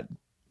into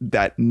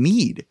that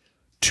need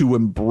to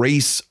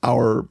embrace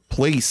our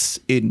place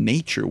in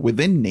nature,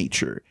 within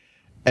nature,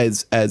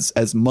 as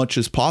much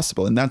as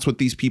possible. And that's what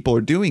these people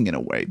are doing in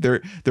a way.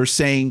 They're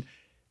saying,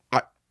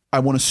 I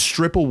want to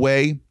strip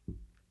away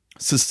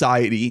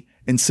society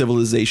and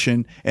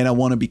civilization, and I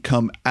want to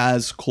become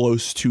as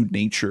close to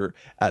nature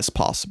as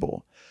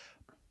possible.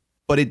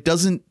 But it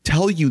doesn't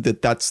tell you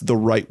that that's the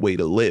right way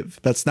to live.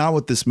 That's not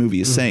what this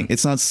movie is saying.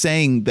 It's not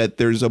saying that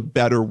there's a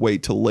better way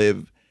to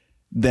live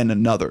than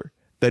another,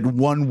 that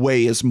one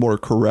way is more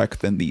correct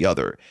than the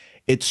other.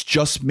 It's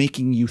just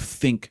making you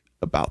think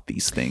about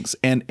these things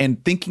and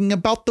thinking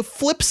about the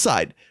flip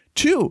side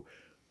too.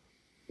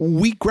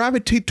 We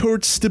gravitate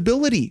towards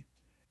stability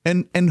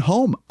and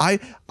home.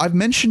 I've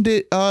mentioned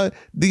it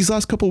these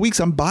last couple of weeks.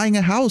 I'm buying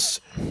a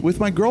house with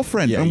my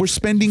girlfriend, and we're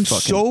spending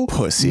so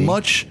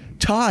much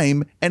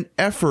time and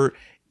effort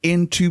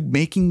into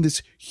making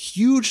this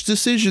huge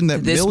decision that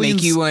Did this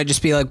millions... make you want to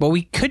just be like, well,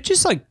 we could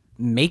just like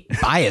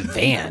buy a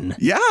van.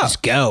 Yeah.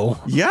 Just go.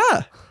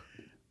 Yeah.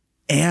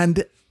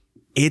 And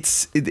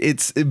it's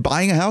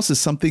buying a house is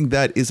something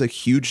that is a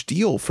huge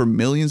deal for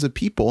millions of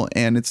people.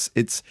 And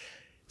it's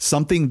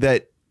something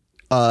that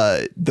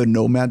the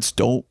nomads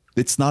don't,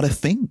 it's not a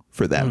thing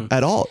for them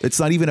at all. It's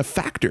not even a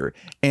factor.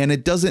 And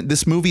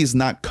this movie is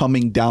not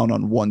coming down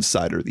on one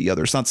side or the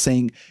other. It's not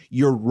saying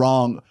you're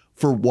wrong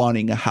for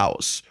wanting a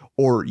house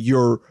or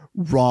you're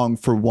wrong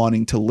for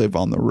wanting to live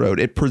on the road.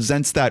 It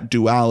presents that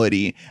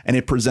duality, and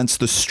it presents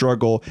the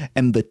struggle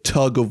and the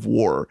tug of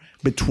war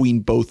between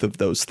both of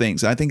those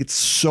things. And I think it's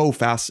so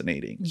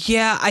fascinating.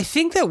 Yeah, I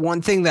think that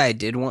one thing that I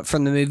did want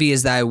from the movie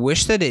is that I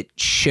wish that it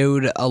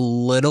showed a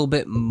little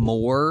bit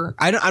more.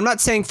 I'm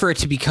not saying for it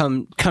to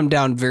come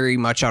down very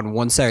much on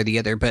one side or the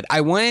other, but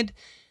I wanted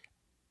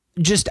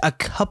just a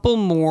couple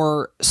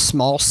more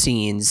small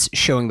scenes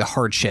showing the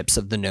hardships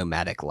of the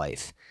nomadic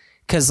life.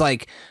 Because,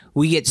 like,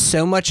 we get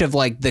so much of,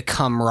 like, the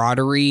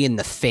camaraderie and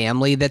the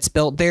family that's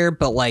built there.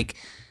 But, like,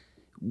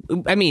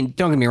 I mean,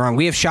 don't get me wrong.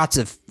 We have shots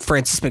of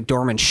Frances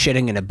McDormand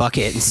shitting in a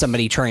bucket and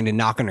somebody trying to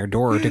knock on her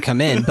door to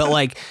come in. But,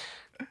 like,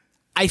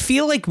 I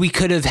feel like we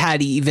could have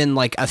had even,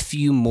 like, a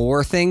few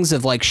more things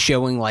of, like,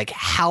 showing, like,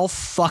 how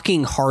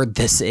fucking hard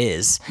this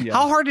is. Yeah.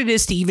 How hard it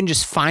is to even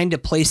just find a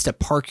place to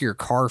park your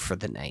car for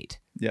the night.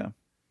 Yeah.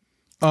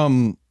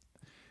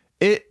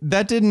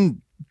 That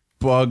didn't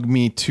bug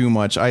me too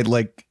much.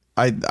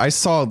 I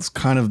saw it's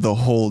kind of the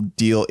whole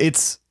deal.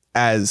 It's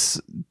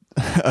as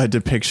a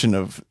depiction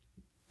of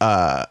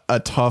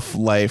a tough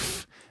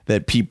life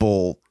that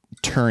people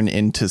turn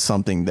into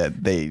something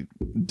that they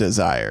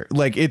desire.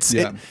 Like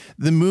the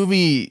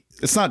movie.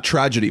 It's not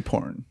tragedy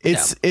porn.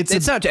 It's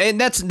not, and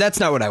that's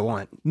not what I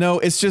want. No,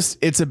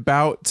 it's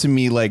about, to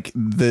me, like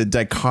the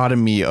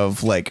dichotomy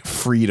of like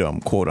freedom,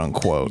 quote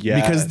unquote,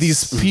 because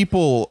these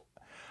people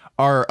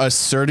are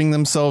asserting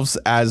themselves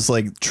as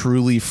like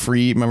truly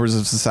free members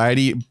of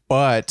society,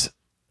 but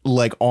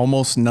like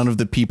almost none of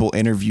the people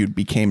interviewed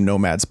became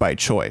nomads by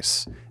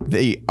choice.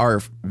 They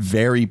are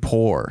very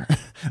poor.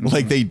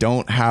 Like they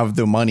don't have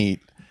the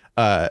money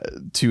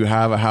to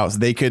have a house.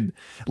 They could,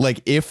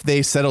 like, if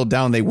they settled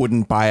down, they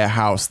wouldn't buy a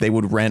house. They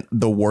would rent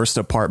the worst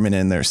apartment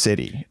in their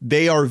city.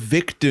 They are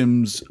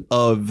victims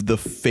of the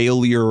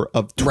failure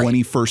of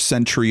 21st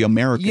century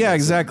America. Yeah,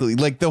 exactly.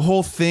 Like the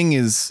whole thing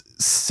is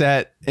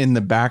set in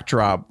the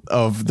backdrop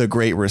of the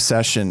Great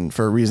Recession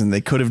for a reason. They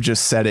could have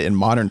just set it in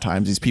modern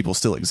times. These people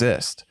still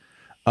exist.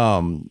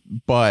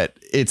 But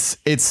it's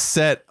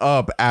set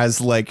up as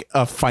like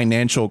a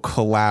financial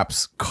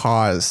collapse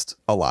caused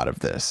a lot of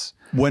this.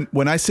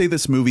 When I say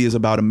this movie is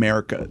about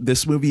America,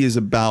 this movie is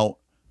about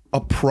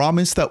a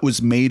promise that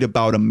was made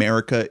about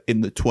America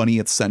in the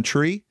 20th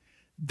century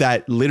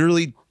that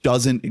literally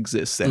doesn't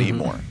exist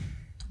anymore.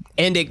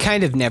 And it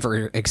kind of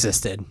never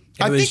existed.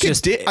 I think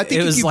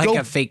it was like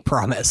a fake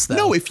promise, though.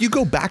 No, if you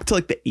go back to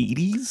like the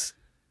 80s,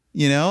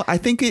 you know, I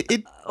think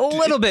it a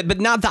little bit, but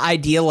not the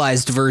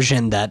idealized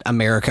version that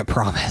America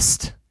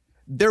promised.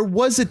 There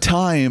was a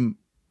time,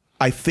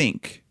 I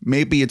think,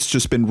 maybe it's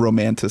just been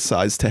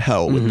romanticized to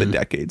hell with the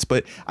decades,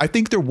 but I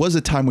think there was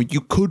a time when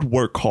you could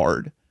work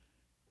hard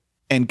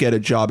and get a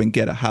job and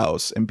get a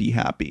house and be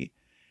happy.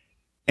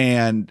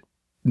 And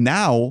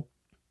now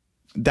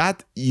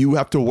that you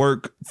have to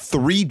work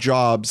 3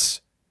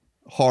 jobs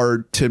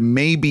hard to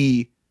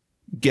maybe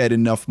get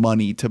enough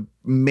money to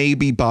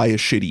maybe buy a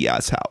shitty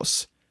ass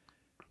house.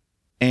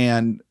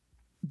 And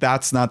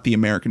that's not the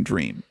American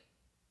dream.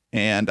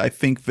 And I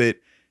think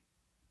that,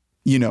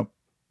 you know,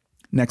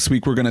 next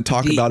week we're going to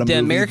talk about the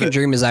American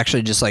dream is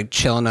actually just like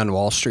chilling on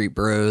Wall Street,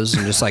 bros,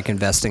 and just like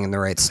investing in the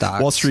right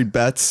stocks. Wall Street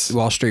bets,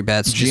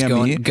 GME.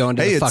 Just going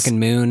to the fucking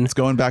moon. It's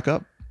going back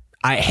up.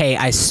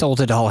 I sold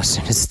it all as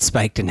soon as it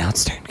spiked, and now it's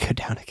starting to go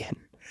down again.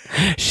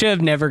 Should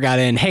have never got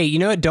in. Hey, you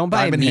know what? Don't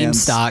buy Diamond meme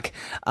hands. stock.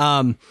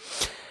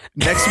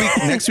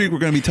 Next week we're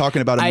going to be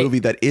talking about a movie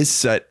that is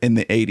set in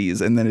the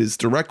 80s and that is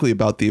directly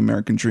about the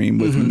American dream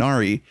with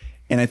Minari.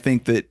 And I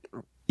think that,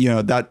 you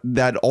know,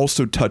 that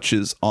also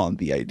touches on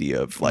the idea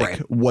of like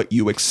what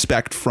you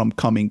expect from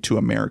coming to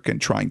America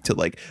and trying to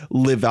like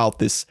live out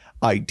this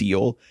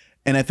ideal.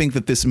 And I think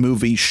that this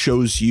movie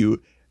shows you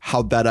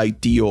how that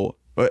ideal,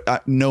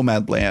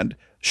 Nomadland,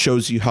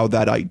 shows you how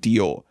that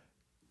ideal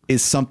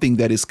is something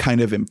that is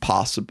kind of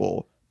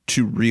impossible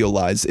to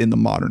realize in the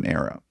modern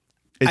era.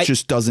 It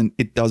just doesn't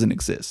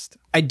exist.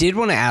 I did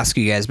want to ask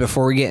you guys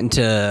before we get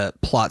into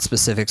plot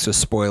specifics with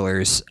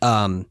spoilers.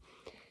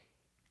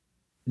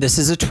 This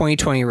is a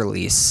 2020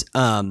 release.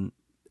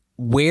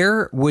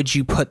 Where would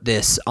you put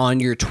this on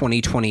your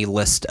 2020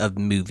 list of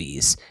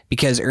movies?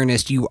 Because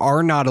Ernest, you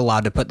are not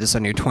allowed to put this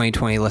on your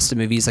 2020 list of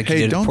movies like you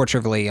did in Portrait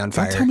of a Lady on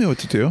Fire. Don't tell me what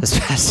to do this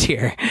past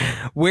year.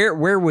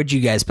 Where would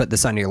you guys put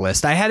this on your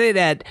list? I had it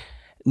at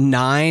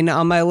 9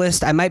 on my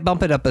list. I might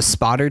bump it up a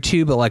spot or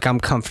 2, but like I'm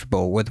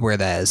comfortable with where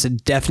that is.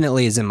 It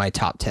definitely is in my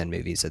top 10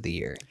 movies of the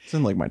year. It's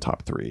in like my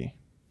top 3.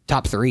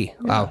 Top 3.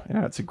 Wow.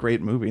 Yeah, it's a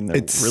great movie, and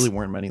there really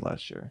weren't many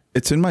last year.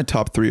 It's in my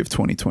top 3 of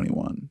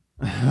 2021.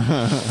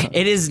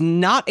 It is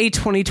not a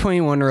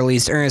 2021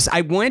 release, Ernest.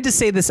 I wanted to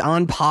say this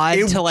on pod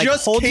to like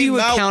hold you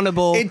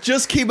accountable. It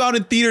just came out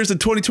in theaters in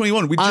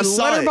 2021. We just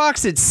saw it. On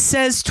Letterboxd, it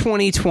says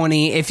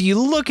 2020. If you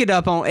look it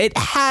up, it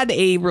had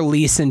a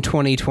release in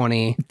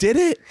 2020. Did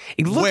it?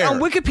 Look on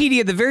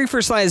Wikipedia. The very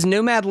first line is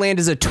Nomadland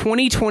is a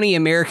 2020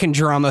 American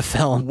drama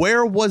film.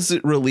 Where was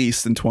it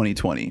released in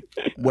 2020?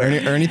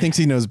 Ernie thinks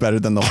he knows better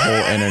than the whole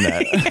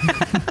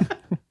internet.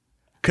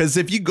 Because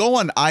if you go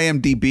on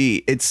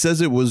IMDb, it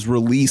says it was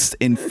released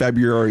in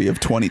February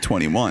of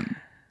 2021.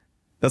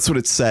 That's what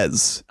it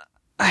says.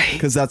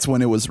 Because that's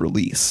when it was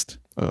released.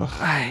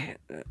 I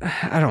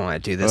don't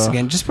want to do this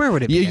again. Just where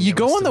would it be? You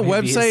go on the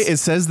website, it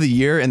says the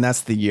year, and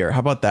that's the year. How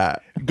about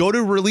that? Go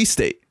to release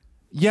date.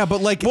 Yeah,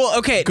 but like, well,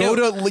 okay, you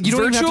don't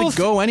even have to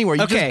go anywhere.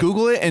 You just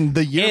Google it, and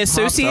the year. In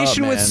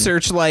association with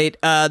Searchlight,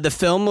 the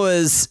film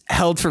was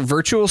held for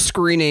virtual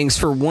screenings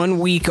for 1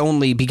 week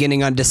only,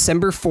 beginning on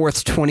December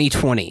 4th,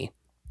 2020.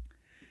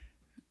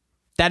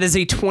 That is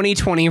a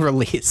 2020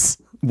 release.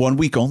 1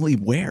 week only.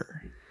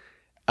 Where?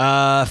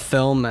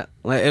 Film.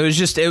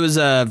 It was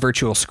a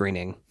virtual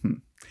screening.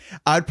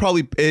 I'd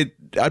probably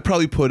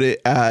put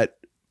it at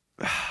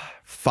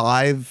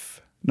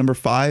number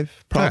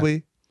 5, probably.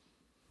 Huh.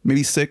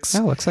 Maybe 6.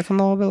 Oh, looks like I'm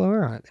a little bit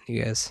lower on it than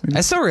you guys.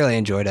 I still really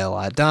enjoyed it a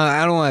lot.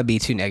 I don't want to be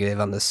too negative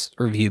on this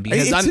review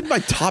because it's in my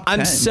top 10.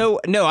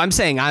 I'm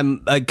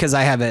saying because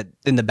I have it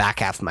in the back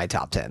half of my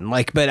top 10.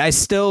 But I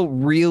still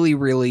really,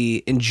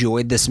 really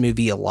enjoyed this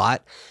movie a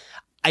lot.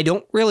 I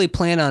don't really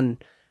plan on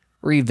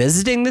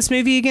revisiting this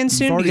movie again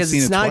soon because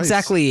it's not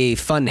exactly a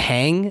fun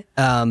hang.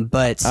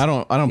 But I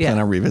don't plan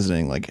on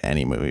revisiting like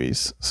any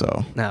movies.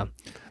 So no.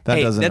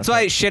 That's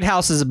why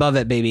Shithouse is above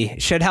it, baby.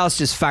 Shithouse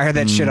just fire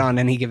that shit on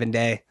any given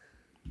day.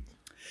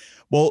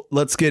 Well,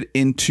 let's get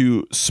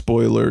into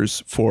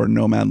spoilers for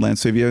Nomadland.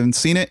 So if you haven't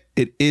seen it,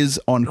 it is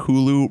on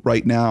Hulu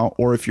right now.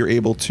 Or if you're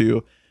able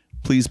to,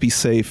 please be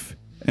safe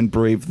and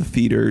brave the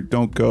theater.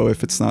 Don't go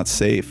if it's not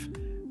safe.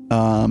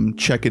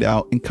 Check it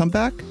out and come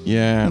back.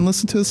 Yeah. And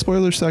listen to the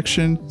spoiler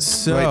section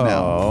right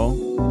now.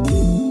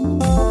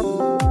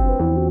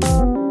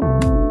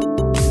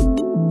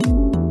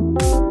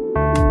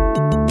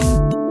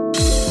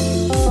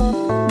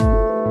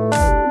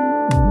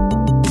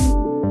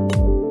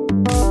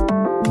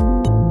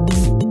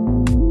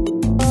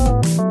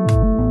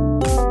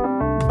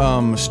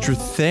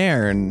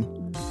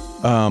 Strathairn,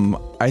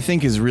 I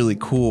think is really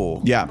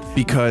cool. Yeah,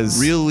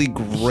 because really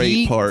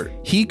great part.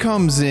 He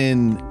comes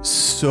in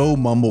so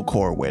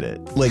mumblecore with it.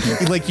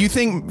 Like you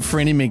think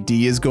Franny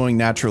McD is going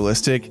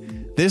naturalistic.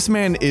 This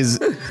man is.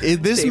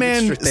 This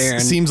man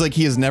seems like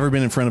he has never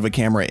been in front of a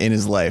camera in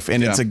his life,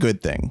 and it's a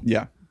good thing.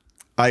 Yeah,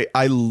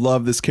 I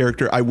love this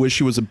character. I wish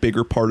he was a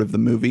bigger part of the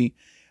movie,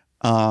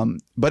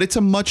 but it's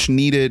a much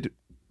needed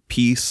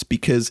piece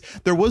because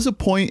there was a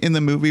point in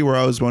the movie where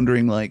I was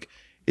wondering like,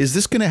 is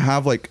this going to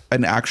have like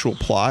an actual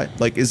plot?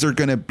 Like, is there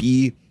going to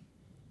be,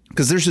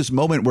 because there's this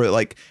moment where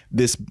like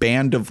this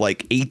band of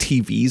like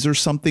ATVs or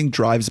something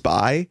drives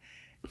by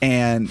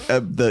and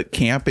the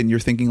camp, and you're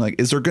thinking like,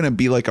 is there going to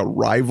be like a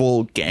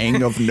rival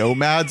gang of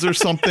nomads or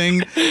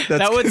something?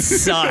 That would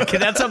suck.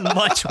 That's a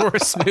much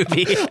worse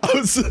movie.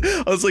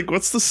 I was like,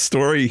 what's the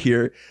story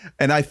here?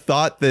 And I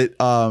thought that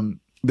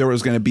there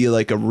was going to be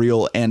like a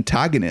real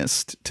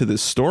antagonist to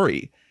this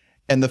story.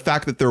 And the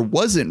fact that there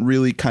wasn't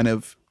really kind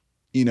of,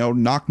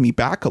 knocked me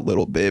back a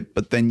little bit.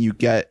 But then you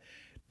get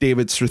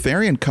David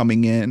Strathairn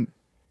coming in,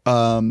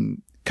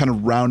 kind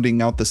of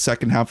rounding out the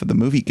second half of the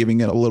movie,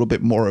 giving it a little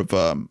bit more of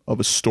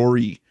a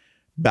story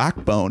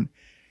backbone.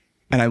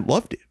 And I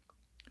loved it.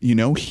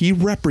 He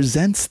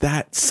represents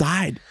that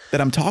side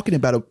that I'm talking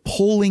about of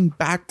pulling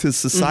back to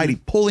society,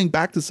 pulling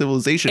back to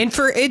civilization.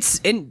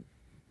 And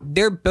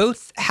they're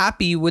both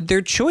happy with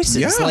their choices.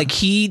 Yeah. Like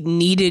he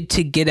needed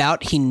to get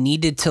out. He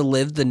needed to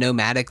live the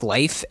nomadic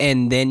life.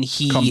 And then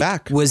he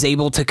was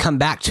able to come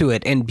back to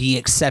it and be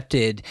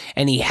accepted.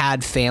 And he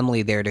had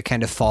family there to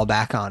kind of fall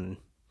back on,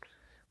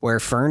 where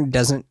Fern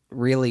doesn't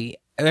really,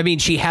 I mean,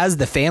 she has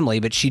the family,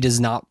 but she does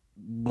not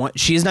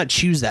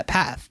choose that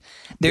path.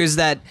 There's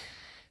that,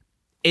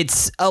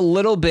 it's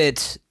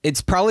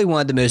probably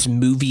one of the most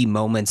movie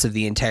moments of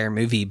the entire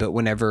movie. But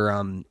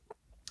whenever,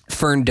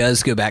 Fern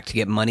does go back to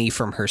get money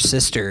from her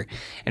sister,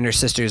 and her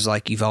sister's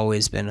like, "You've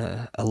always been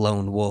a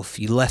lone wolf.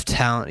 You left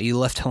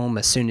home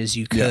as soon as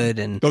you could."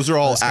 Yeah. And those are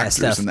all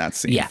actors in that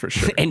scene, for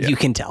sure. And you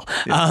can tell.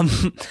 Yeah.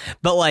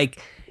 But like,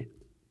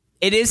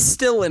 it is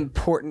still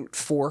important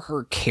for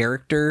her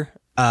character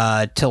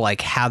to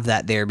like have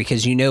that there,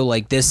 because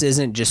like this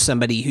isn't just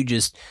somebody who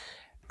just,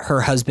 her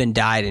husband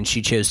died and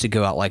she chose to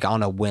go out like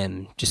on a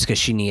whim just because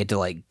she needed to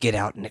like get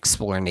out and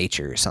explore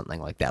nature or something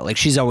like that. Like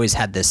she's always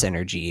had this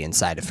energy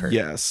inside of her.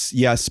 Yes.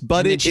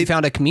 But she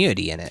found a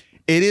community in it.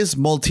 It is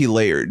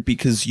multi-layered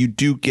because you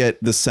do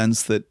get the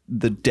sense that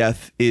the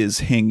death is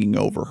hanging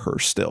over her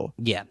still.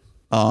 Yeah.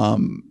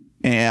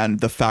 And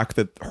the fact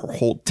that her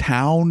whole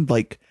town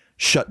like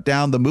shut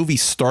down. The movie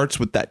starts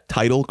with that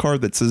title card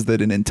that says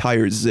that an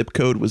entire zip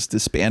code was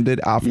disbanded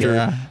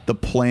after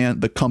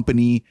the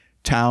company,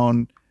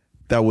 town,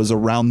 that was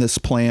around this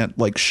plant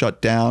like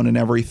shut down and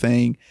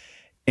everything.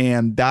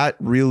 And that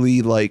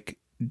really like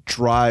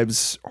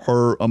drives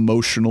her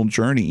emotional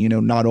journey. You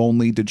know, not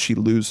only did she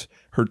lose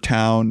her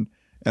town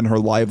and her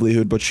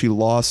livelihood, but she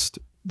lost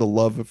the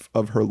love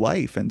of her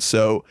life. And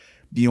so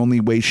the only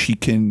way she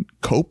can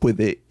cope with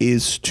it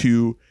is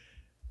to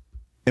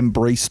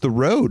embrace the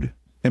road,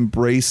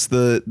 embrace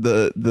the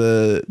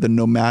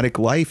nomadic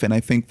life. And I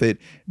think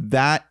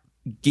that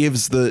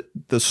gives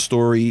the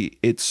story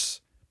its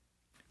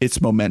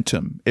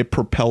momentum. It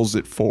propels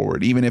it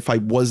forward. Even if I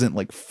wasn't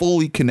like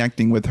fully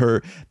connecting with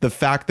her, the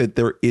fact that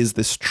there is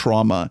this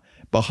trauma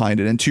behind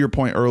it. And to your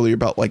point earlier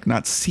about like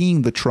not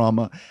seeing the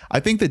trauma, I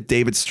think that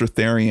David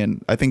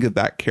Strathairn, I think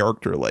that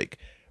character like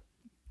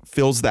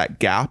fills that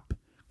gap,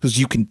 because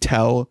you can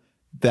tell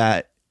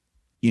that,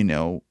 you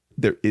know,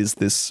 there is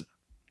this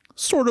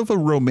sort of a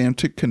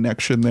romantic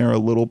connection there a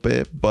little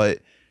bit, but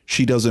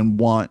she doesn't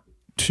want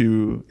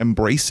to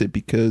embrace it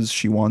because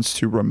she wants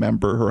to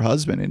remember her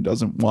husband and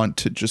doesn't want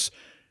to just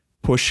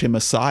push him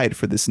aside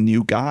for this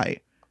new guy.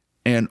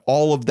 And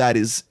all of that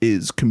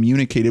is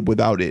communicated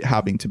without it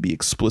having to be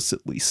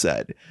explicitly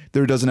said.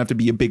 There doesn't have to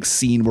be a big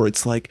scene where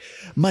it's like,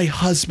 my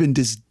husband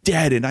is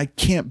dead and I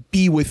can't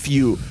be with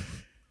you.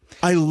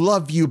 I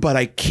love you, but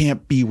I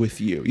can't be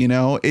with you. You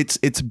know, it's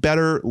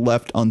better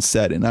left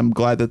unsaid. And I'm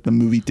glad that the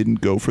movie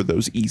didn't go for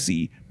those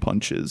easy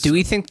punches. Do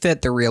we think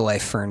that the real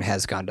life Fern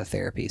has gone to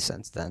therapy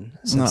since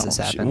this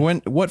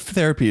happened? What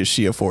therapy is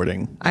she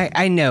affording?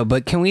 I know,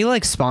 but can we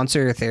like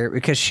sponsor therapy?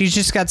 Because she's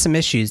just got some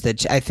issues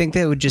that I think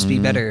that it would just be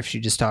better if she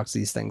just talks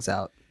these things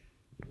out.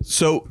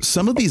 So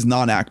some of these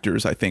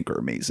non-actors I think are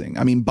amazing.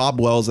 I mean,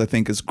 Bob Wells I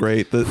think is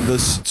great. The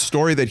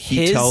story that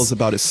he tells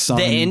about his son.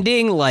 The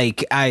ending,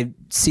 like I've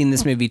seen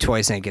this movie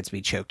twice and it gets me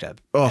choked up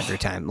every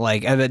time.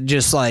 Like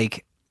just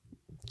like,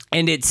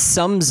 and it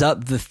sums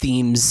up the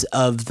themes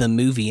of the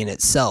movie in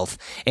itself.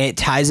 And it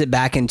ties it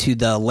back into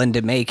the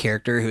Linda May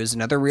character, who is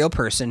another real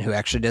person who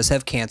actually does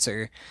have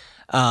cancer.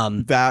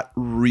 That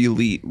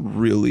really,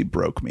 really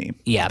broke me.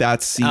 Yeah.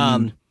 That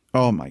scene.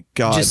 Oh my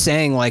God. Just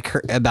saying like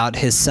about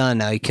his son,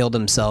 how he killed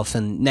himself.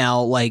 And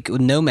now like with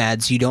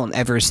nomads, you don't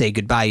ever say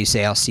goodbye. You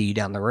say, I'll see you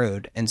down the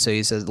road. And so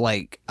he says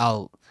like,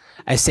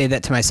 I say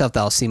that to myself, that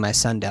I'll see my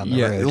son down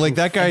the road. Yeah, like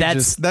that guy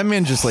that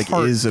man just like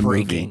is a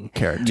movie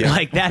character. Yeah.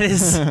 Like that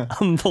is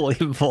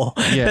unbelievable.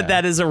 Yeah.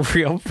 That is a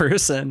real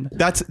person.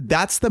 That's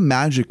the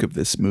magic of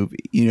this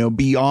movie. You know,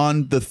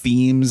 beyond the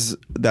themes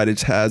that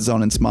it has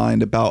on its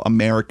mind about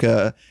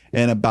America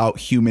and about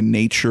human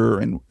nature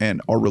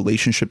and our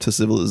relationship to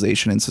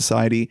civilization and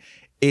society,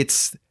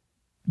 it's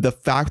the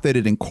fact that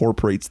it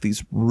incorporates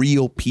these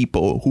real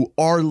people who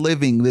are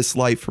living this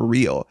life for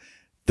real.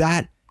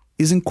 That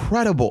is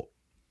incredible.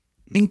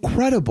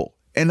 Incredible.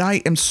 And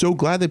I am so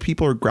glad that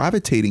people are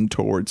gravitating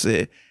towards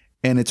it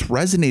and it's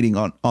resonating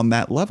on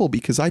that level,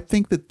 because I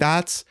think that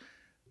that's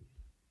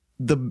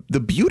the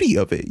beauty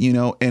of it, you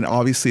know. And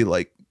obviously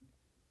like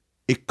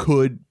it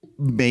could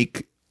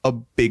make a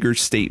bigger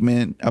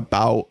statement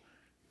about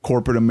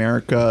corporate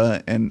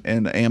America and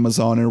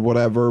Amazon or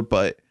whatever,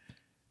 but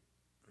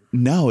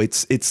no,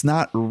 it's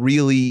not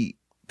really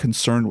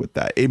concerned with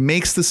that. It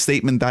makes the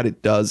statement that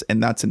it does,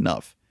 and that's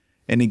enough.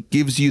 And it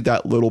gives you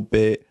that little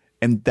bit.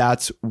 And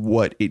that's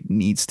what it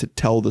needs to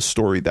tell the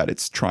story that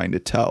it's trying to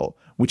tell,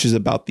 which is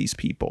about these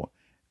people.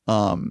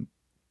 I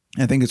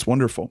think it's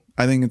wonderful.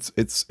 I think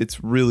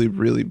it's really,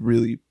 really,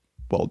 really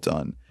well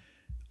done.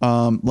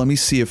 Let me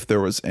see if there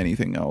was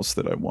anything else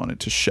that I wanted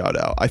to shout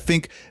out. I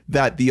think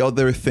that the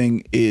other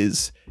thing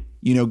is,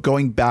 you know,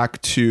 going back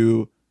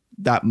to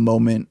that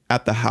moment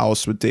at the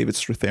house with David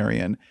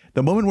Strathairn,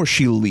 the moment where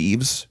she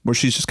leaves, where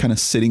she's just kind of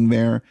sitting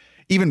there,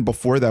 even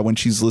before that, when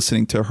she's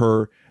listening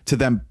to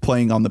them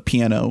playing on the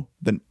piano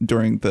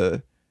during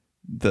the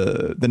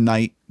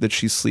night that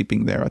she's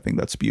sleeping there. I think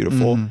that's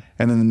beautiful. Mm-hmm.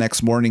 And then the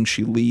next morning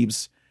she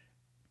leaves.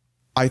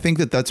 I think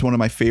that that's one of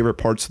my favorite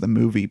parts of the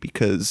movie,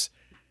 because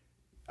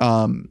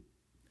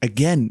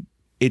again,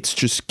 it's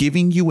just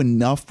giving you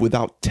enough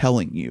without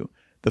telling you.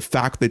 The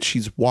fact that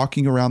she's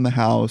walking around the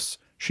house,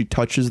 she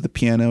touches the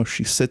piano,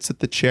 she sits at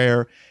the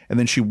chair, and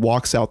then she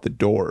walks out the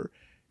door.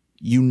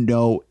 You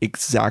know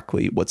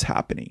exactly what's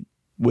happening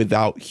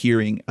without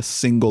hearing a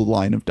single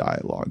line of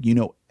dialogue. You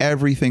know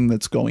everything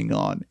that's going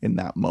on in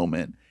that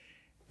moment.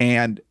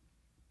 And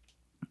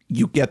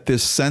you get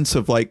this sense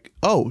of like,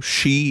 oh,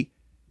 she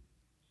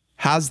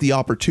has the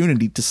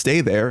opportunity to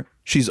stay there.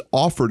 She's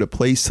offered a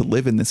place to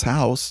live in this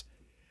house,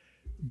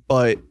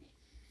 but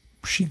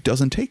she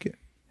doesn't take it.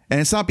 And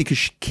it's not because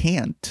she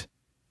can't.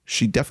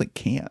 She definitely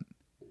can.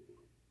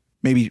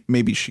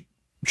 Maybe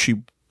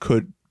she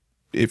could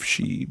if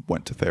she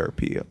went to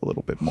therapy a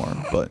little bit more,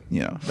 but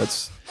you know,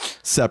 that's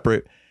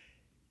separate.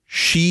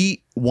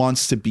 She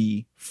wants to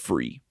be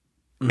free.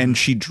 Mm-hmm. And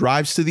she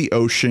drives to the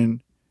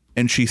ocean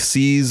and she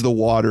sees the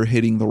water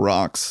hitting the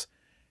rocks.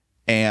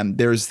 And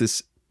there's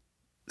this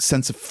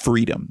sense of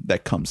freedom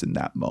that comes in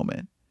that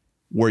moment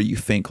where you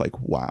think like,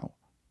 wow,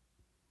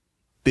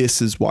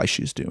 this is why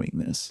she's doing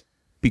this,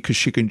 because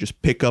she can just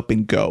pick up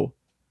and go.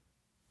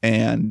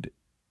 And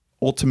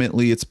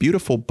ultimately it's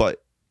beautiful,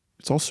 but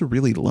it's also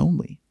really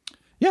lonely.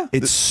 Yeah.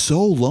 It's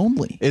so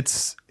lonely.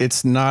 It's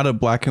not a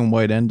black and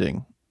white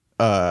ending.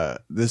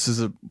 This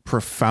is a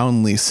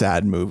profoundly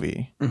sad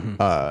movie.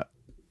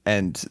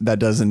 And that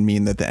doesn't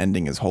mean that the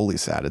ending is wholly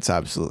sad. It's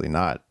absolutely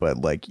not. But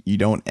like, you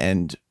don't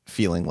end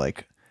feeling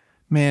like,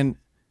 man,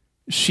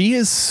 she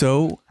is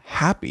so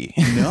happy.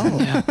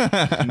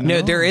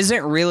 No, there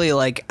isn't really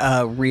like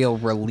a real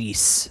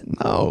release.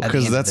 No,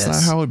 because that's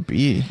not how it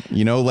be.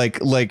 You know, like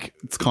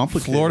it's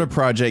complicated. Florida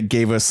Project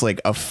gave us like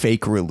a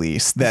fake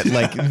release that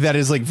like that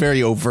is like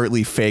very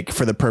overtly fake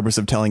for the purpose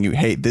of telling you,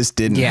 hey, this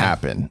didn't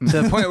happen.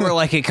 To the point where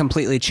like it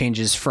completely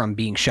changes from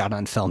being shot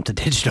on film to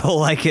digital,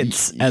 like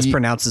it's as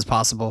pronounced as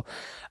possible.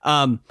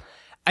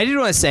 I did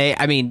want to say,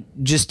 I mean,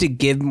 just to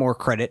give more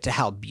credit to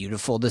how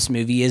beautiful this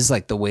movie is,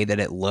 like the way that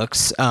it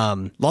looks.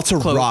 Lots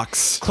of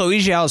rocks. Chloe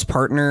Zhao's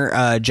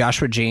partner,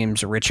 Joshua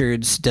James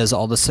Richards, does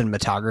all the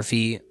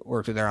cinematography,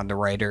 worked with her on the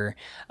writer.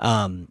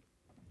 And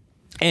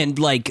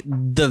like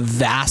the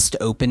vast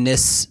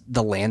openness,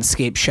 the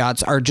landscape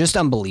shots are just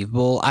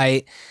unbelievable.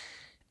 I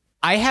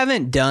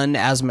haven't done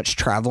as much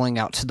traveling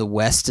out to the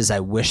West as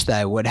I wish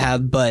that I would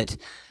have, but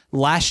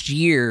last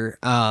year,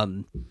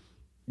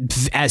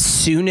 as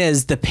soon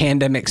as the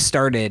pandemic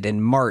started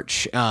in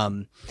March,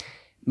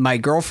 my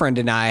girlfriend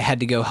and I had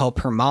to go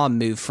help her mom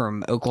move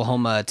from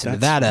Oklahoma to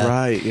Nevada.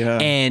 Right, yeah.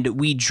 And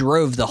we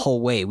drove the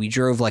whole way. We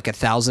drove like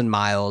 1,000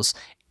 miles,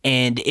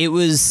 and it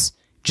was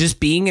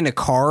just being in a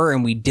car,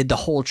 and we did the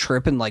whole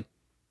trip in like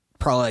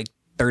probably like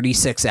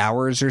 36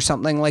 hours or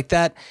something like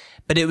that.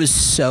 But it was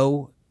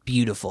so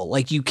beautiful.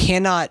 Like you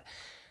cannot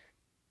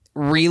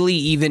really,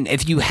 even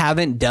if you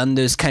haven't done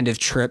those kind of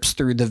trips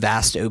through the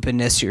vast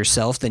openness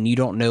yourself, then you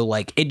don't know,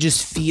 like it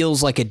just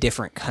feels like a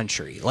different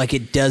country. Like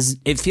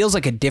it feels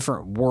like a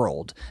different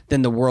world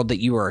than the world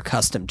that you are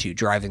accustomed to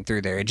driving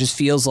through there. It just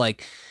feels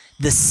like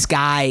the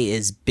sky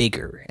is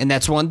bigger. And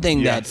that's one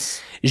thing that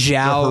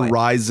Zhao, the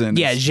horizon.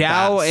 Yeah,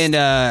 Zhao vast.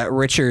 and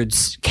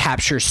Richards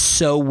capture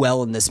so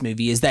well in this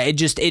movie is that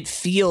it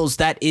feels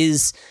that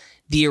is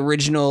the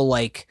original,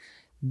 like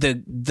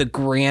the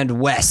Grand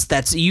West.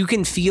 That's, you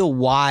can feel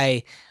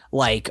why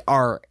like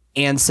our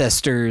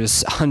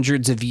ancestors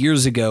hundreds of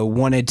years ago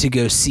wanted to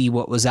go see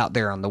what was out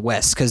there on the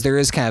West, because there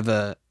is kind of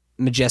a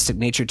majestic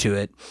nature to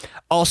it.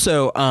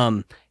 Also,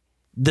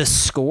 the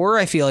score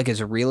I feel like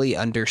is really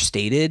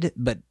understated,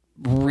 but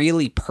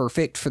really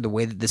perfect for the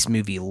way that this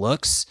movie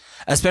looks,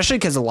 especially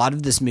because a lot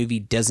of this movie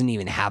doesn't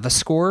even have a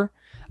score.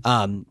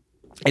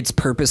 It's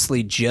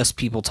purposely just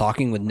people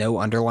talking with no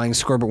underlying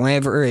score, but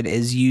whenever it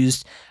is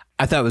used,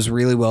 I thought it was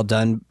really well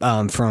done,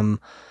 from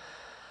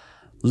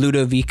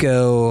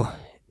Ludovico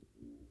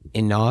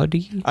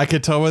Einaudi. I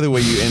could tell by the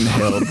way you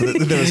inhaled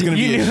that there was going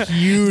to be a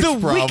huge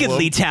problem.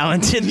 Wickedly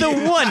talented, the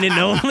one and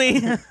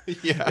only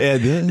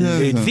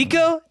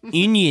Ludovico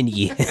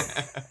Einaudi.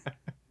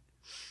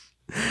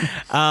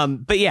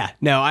 But yeah,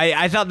 no,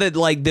 I thought that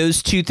like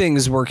those two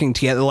things working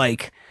together,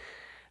 like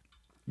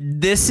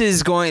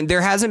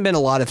there hasn't been a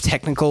lot of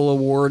technical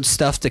award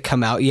stuff to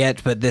come out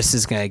yet, but this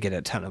is going to get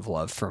a ton of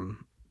love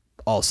from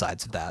all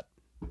sides of that.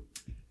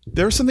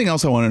 There's something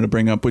else I wanted to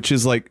bring up, which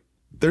is like,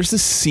 there's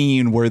this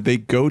scene where they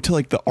go to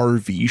like the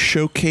RV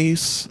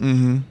showcase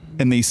and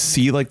they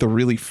see like the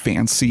really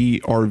fancy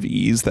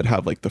RVs that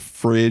have like the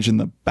fridge and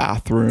the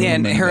bathroom. Yeah,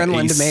 and her and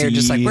Linda May are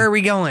just like, where are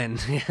we going?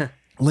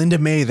 Linda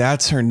May,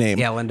 that's her name.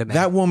 Yeah, Linda May.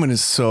 That woman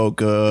is so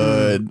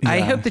good. I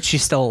hope that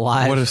she's still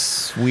alive. What a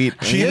sweet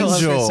She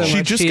angel. is.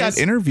 She just got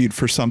interviewed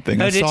for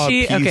something. Oh, I did saw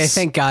she? a piece. Okay,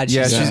 thank God.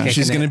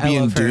 She's going to be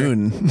in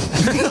Dune.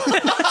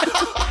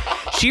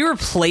 She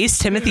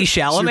replaced Timothy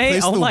Chalamet?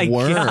 Replaced Oh the my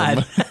worm.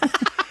 God.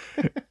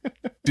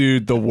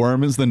 Dude, the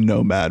worm is the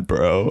nomad,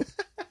 bro.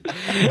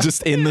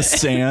 Just in the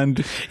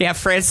sand. Yeah,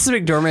 Frances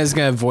McDormand is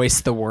going to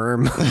voice the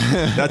worm.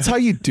 That's how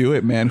you do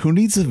it, man. Who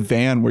needs a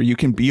van where you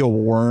can be a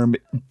worm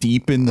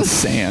deep in the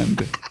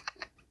sand?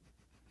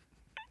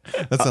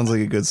 That sounds like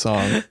a good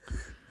song.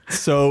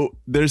 So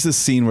there's this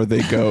scene where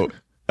they go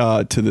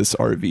to this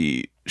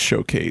RV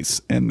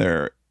showcase, and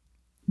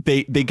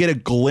they get a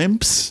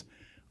glimpse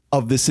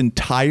of this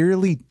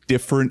entirely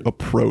different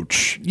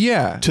approach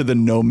to the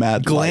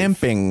nomad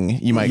glamping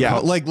life. You might call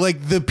it.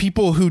 Like the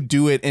people who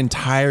do it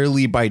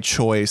entirely by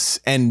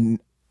choice and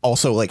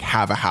also like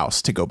have a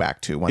house to go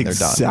back to when they're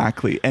done.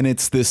 Exactly. And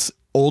it's this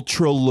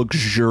ultra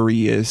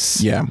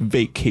luxurious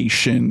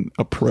vacation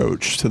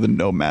approach to the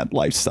nomad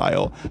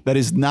lifestyle that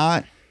is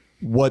not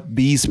what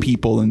these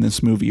people in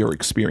this movie are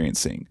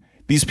experiencing.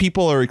 These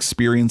people are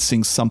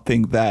experiencing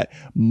something that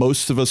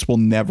most of us will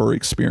never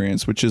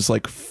experience, which is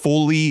like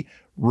fully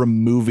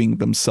removing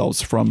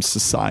themselves from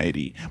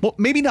society. Well,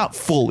 maybe not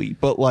fully,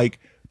 but like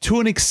to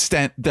an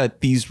extent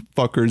that these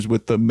fuckers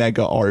with the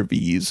mega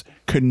RVs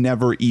could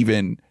never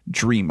even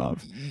dream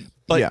of.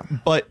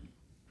 But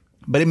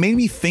it made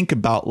me think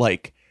about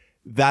like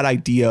that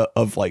idea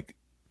of like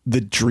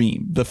the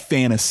dream, the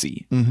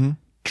fantasy,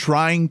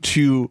 trying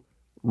to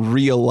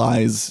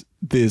realize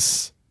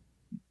this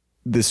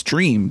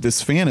dream,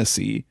 this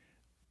fantasy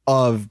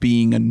of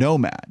being a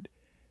nomad.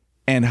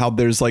 and how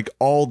there's like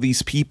all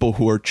these people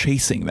who are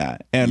chasing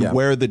that, and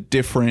where the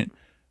different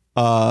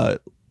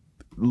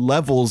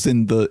levels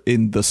in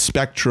the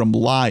spectrum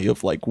lie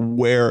of like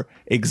where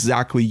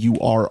exactly you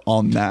are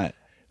on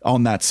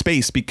that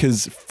space,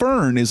 because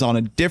Fern is on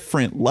a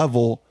different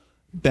level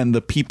than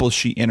the people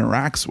she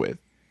interacts with,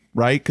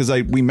 right? Because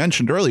we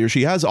mentioned earlier,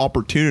 she has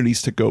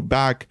opportunities to go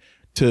back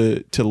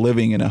to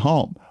living in a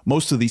home.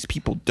 Most of these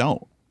people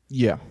don't.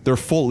 Yeah, they're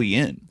fully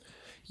in.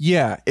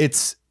 Yeah,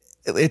 it's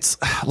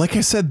like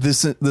I said,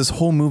 this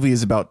whole movie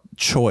is about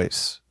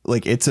choice.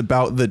 Like, it's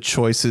about the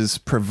choices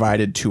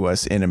provided to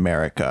us in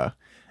America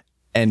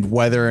and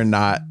whether or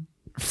not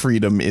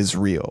freedom is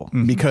real,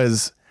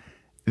 because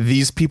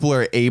these people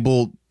are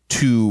able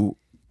to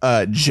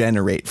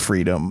generate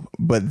freedom,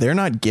 but they're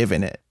not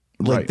given it.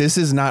 Like, this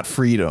is not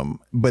freedom,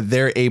 but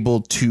they're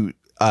able to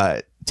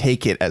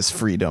take it as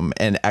freedom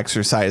and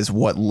exercise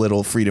what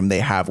little freedom they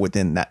have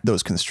within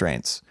those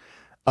constraints.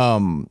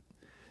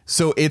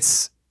 So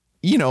it's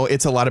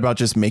a lot about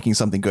just making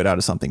something good out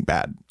of something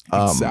bad.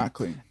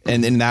 Exactly.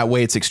 And in that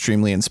way, it's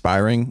extremely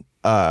inspiring.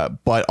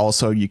 But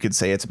also you could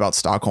say it's about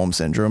Stockholm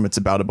syndrome. It's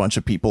about a bunch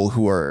of people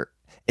who are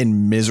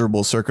in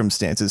miserable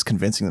circumstances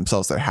convincing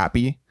themselves they're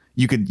happy.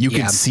 You could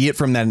see it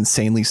from that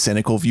insanely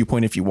cynical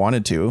viewpoint if you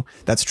wanted to.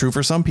 That's true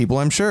for some people,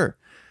 I'm sure.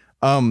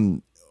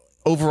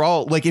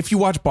 Overall, like, if you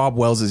watch Bob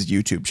Wells'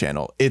 YouTube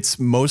channel, it's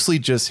mostly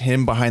just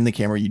him behind the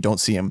camera. You don't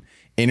see him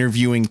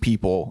interviewing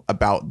people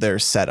about their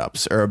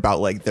setups or about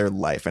like their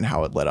life and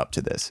how it led up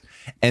to this.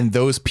 And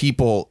those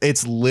people,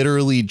 it's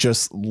literally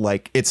just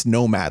like, it's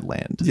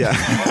Nomadland. Yeah.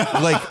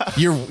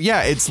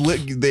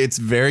 It's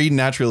very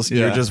naturalistic.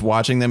 Yeah. You're just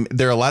watching them.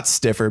 They're a lot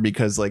stiffer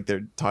because like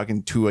they're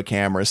talking to a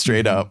camera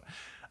straight up.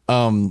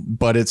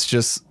 But it's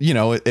just,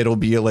 it'll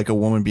be like a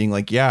woman being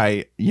like,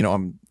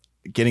 I'm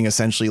getting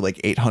essentially like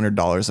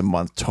 $800 a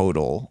month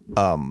total.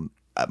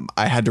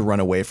 I had to run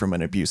away from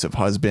an abusive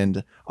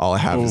husband. All I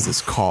have is this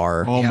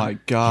car. Oh my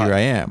God. Here I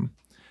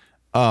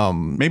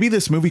am. Maybe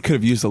this movie could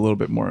have used a little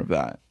bit more of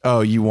that.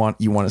 Oh, you want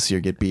to see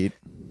her get beat?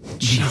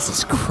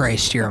 Jesus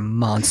Christ, you're a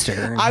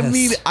monster.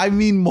 I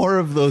mean more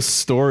of those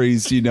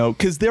stories,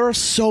 because there are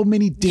so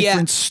many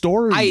different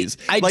stories.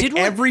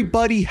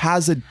 Everybody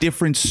has a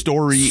different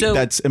story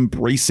that's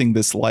embracing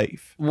this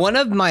life. One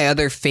of my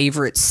other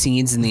favorite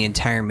scenes in the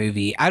entire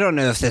movie, I don't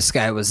know if this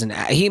guy was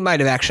he might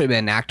have actually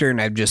been an actor and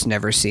I've just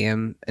never seen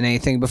him in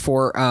anything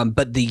before,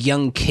 but the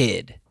young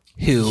kid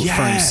who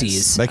Fern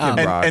sees.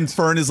 And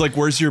Fern is like,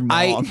 where's your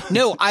mom?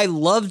 I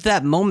loved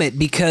that moment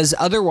because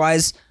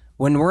otherwise,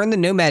 when we're in the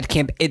Nomad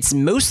camp, it's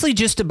mostly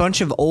just a bunch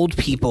of old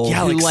people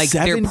who like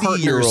their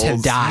partners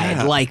have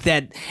died like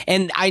that.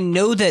 And I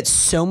know that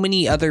so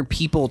many other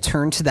people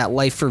turn to that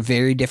life for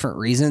very different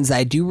reasons.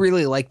 I do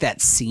really like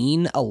that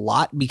scene a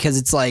lot because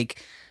it's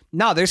like,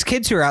 no, there's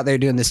kids who are out there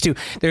doing this too.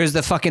 There's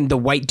the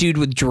white dude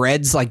with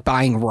dreads like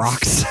buying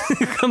rocks.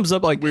 Comes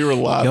up like, we were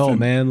laughing. Yo,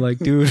 man, like,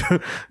 dude,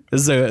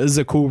 this is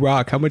a cool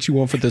rock. How much you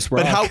want for this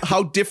rock? But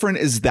how different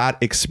is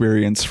that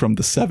experience from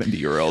the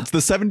 70-year-olds? The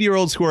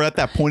 70-year-olds who are at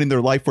that point in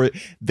their life where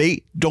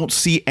they don't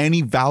see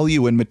any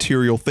value in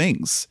material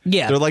things.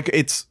 Yeah. They're like,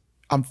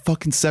 I'm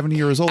fucking 70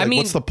 years old.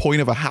 What's the point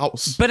of a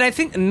house? But I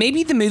think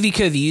maybe the movie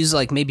could have used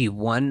like maybe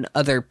one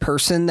other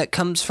person that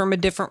comes from a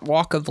different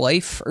walk of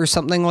life or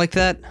something like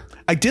that.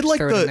 I did like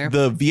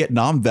the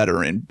Vietnam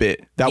veteran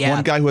bit. That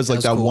one guy who has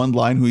like that cool one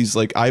line who he's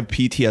like, I have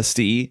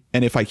PTSD,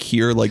 and if I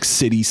hear like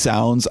city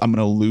sounds, I'm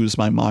gonna lose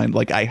my mind.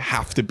 Like, I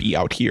have to be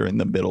out here in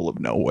the middle of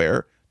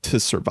nowhere to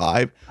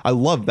survive. I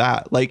love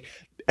that. Like,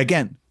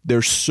 again,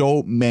 there's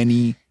so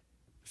many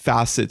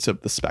facets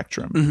of the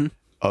spectrum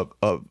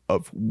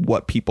of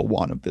what people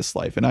want of this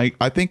life, and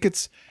I think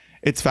it's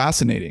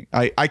fascinating.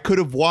 I could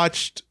have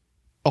watched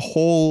a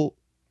whole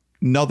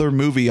another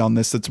movie on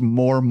this that's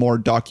more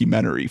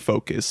documentary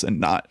focus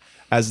and not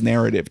as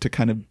narrative, to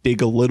kind of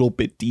dig a little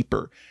bit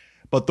deeper.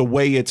 But the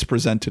way it's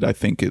presented, I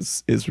think,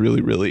 is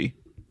really, really,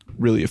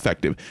 really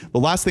effective. The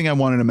last thing I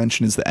wanted to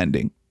mention is the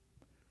ending.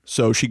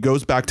 So she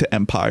goes back to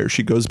Empire.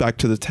 She goes back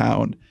to the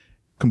town,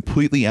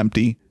 completely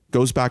empty,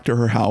 goes back to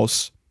her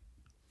house,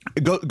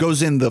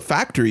 goes in the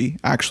factory,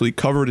 actually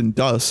covered in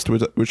dust,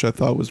 which I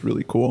thought was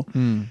really cool.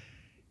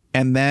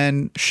 And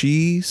then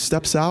she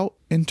steps out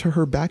into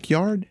her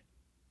backyard,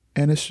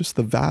 and it's just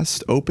the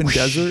vast open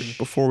desert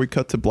before we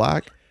cut to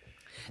black.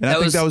 And I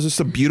think that was just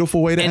a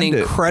beautiful way to end it.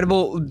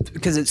 Incredible,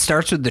 because it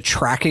starts with the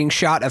tracking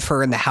shot of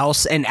her in the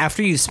house. And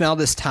after you smell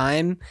this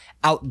time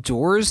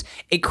outdoors,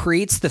 it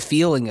creates the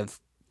feeling of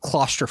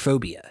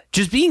claustrophobia.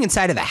 Just being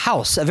inside of a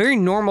house, a very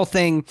normal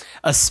thing,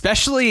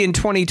 especially in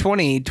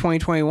 2020,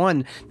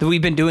 2021, that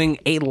we've been doing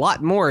a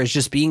lot more, is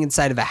just being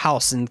inside of a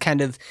house. And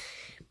kind of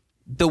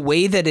the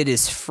way that it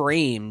is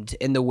framed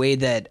and the way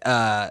that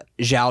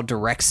Zhao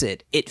directs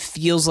it, it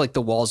feels like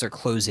the walls are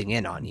closing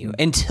in on you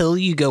until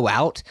you go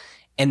out,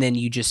 and then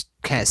you just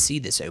kind of see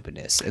this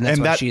openness, and that's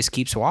why she just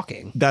keeps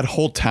walking. That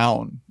whole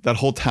town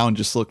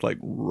just looked like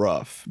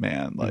rough,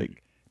 man.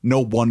 Like, no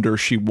wonder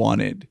she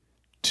wanted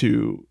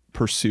to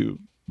pursue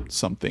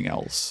something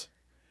else.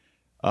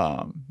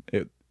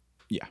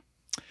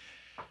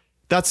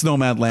 That's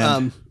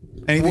Nomadland.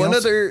 Anything one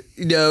else? other,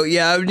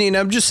 I mean,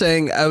 I'm just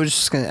saying,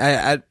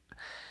 I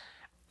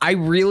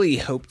really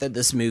hope that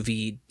this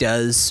movie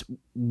does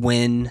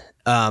win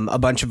a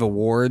bunch of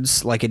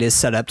awards like it is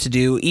set up to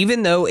do,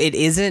 even though it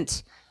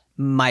isn't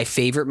my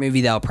favorite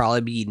movie that'll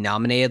probably be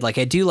nominated. Like,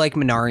 I do like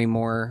Minari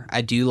more.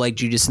 I do like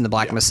Judas and the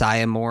Black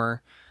Messiah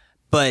more.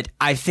 But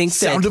I think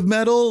Sound of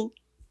Metal.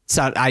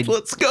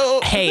 Let's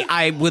go. Hey,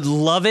 I would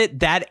love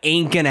it. That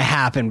ain't gonna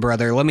happen,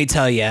 brother. Let me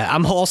tell you.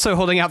 I'm also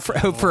holding out for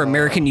hope for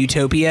American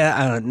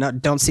Utopia.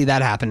 Don't see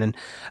that happening.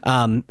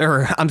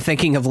 Or I'm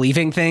thinking of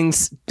Leaving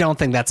Things. Don't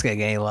think that's gonna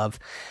get any love.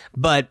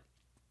 But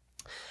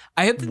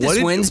I hope that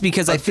this wins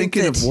because I think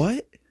that of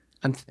what?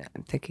 I'm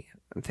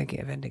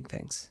thinking of Ending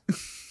Things.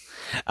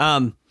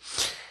 I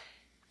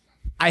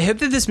hope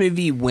that this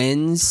movie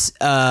wins.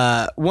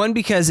 One,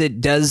 because it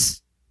does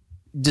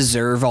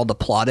deserve all the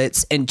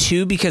plaudits, and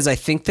two, because I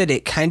think that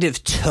it kind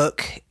of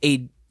took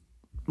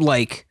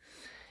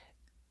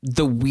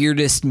the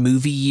weirdest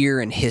movie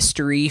year in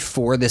history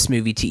for this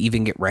movie to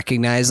even get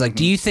recognized. Like,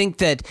 do you think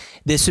that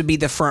this would be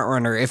the front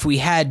runner if we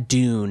had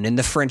Dune and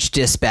The French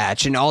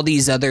Dispatch and all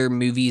these other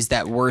movies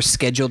that were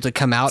scheduled to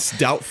come out? It's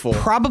doubtful.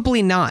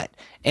 Probably not.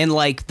 And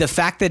like the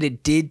fact that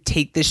it did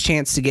take this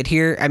chance to get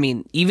here, I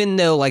mean, even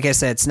though, like I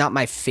said, it's not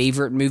my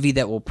favorite movie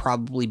that will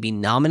probably be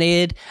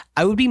nominated,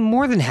 I would be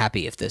more than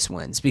happy if this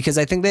wins because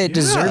I think that it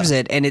deserves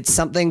it. And it's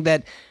something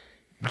that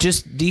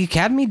just the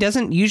Academy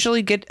doesn't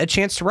usually get a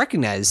chance to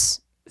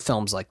recognize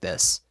films like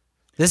this.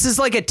 This is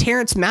like a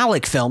Terrence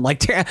Malick film.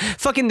 Like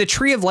fucking The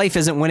Tree of Life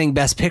isn't winning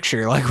Best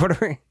Picture. Like, what are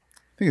we? I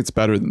think it's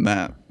better than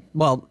that.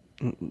 Well,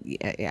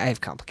 I have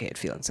complicated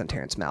feelings on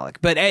Terrence Malick,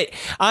 but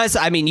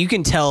honestly, I mean, you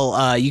can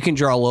tell, you can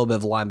draw a little bit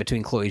of a line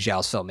between Chloe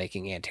Zhao's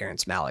filmmaking and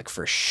Terrence Malick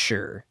for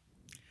sure.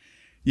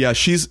 Yeah,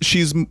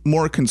 she's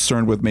more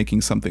concerned with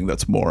making something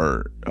that's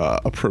more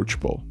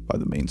approachable by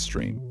the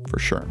mainstream for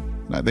sure,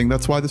 and I think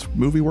that's why this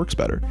movie works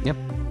better. Yep.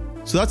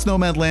 So that's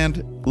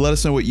Nomadland. Let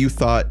us know what you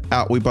thought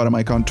at We Bought a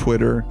Mic on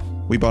Twitter,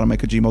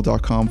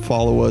 WeBoughtAMic@gmail.com.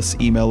 Follow us,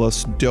 email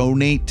us,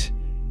 donate,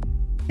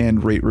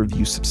 and rate,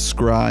 review,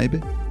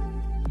 subscribe.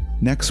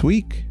 Next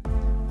week,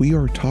 we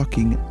are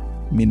talking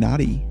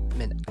Minari.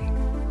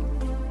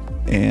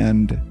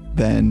 And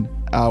then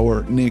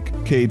our Nick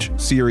Cage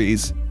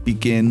series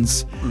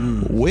begins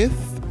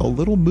with a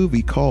little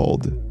movie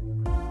called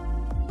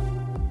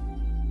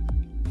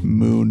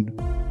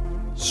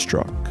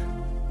Moonstruck.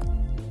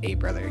 Hey,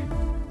 brother.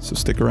 So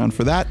stick around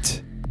for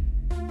that.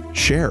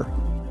 Cher.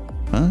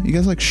 Huh? You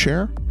guys like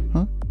Cher?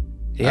 Huh?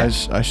 Yeah.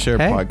 I share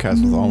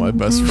podcasts with all my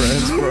best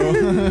friends, bro.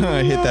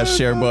 I hit that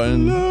share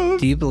button.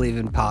 Do you believe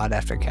in pod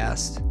after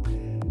cast?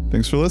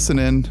 Thanks for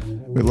listening.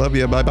 We love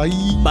you. Bye-bye.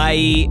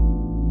 Bye.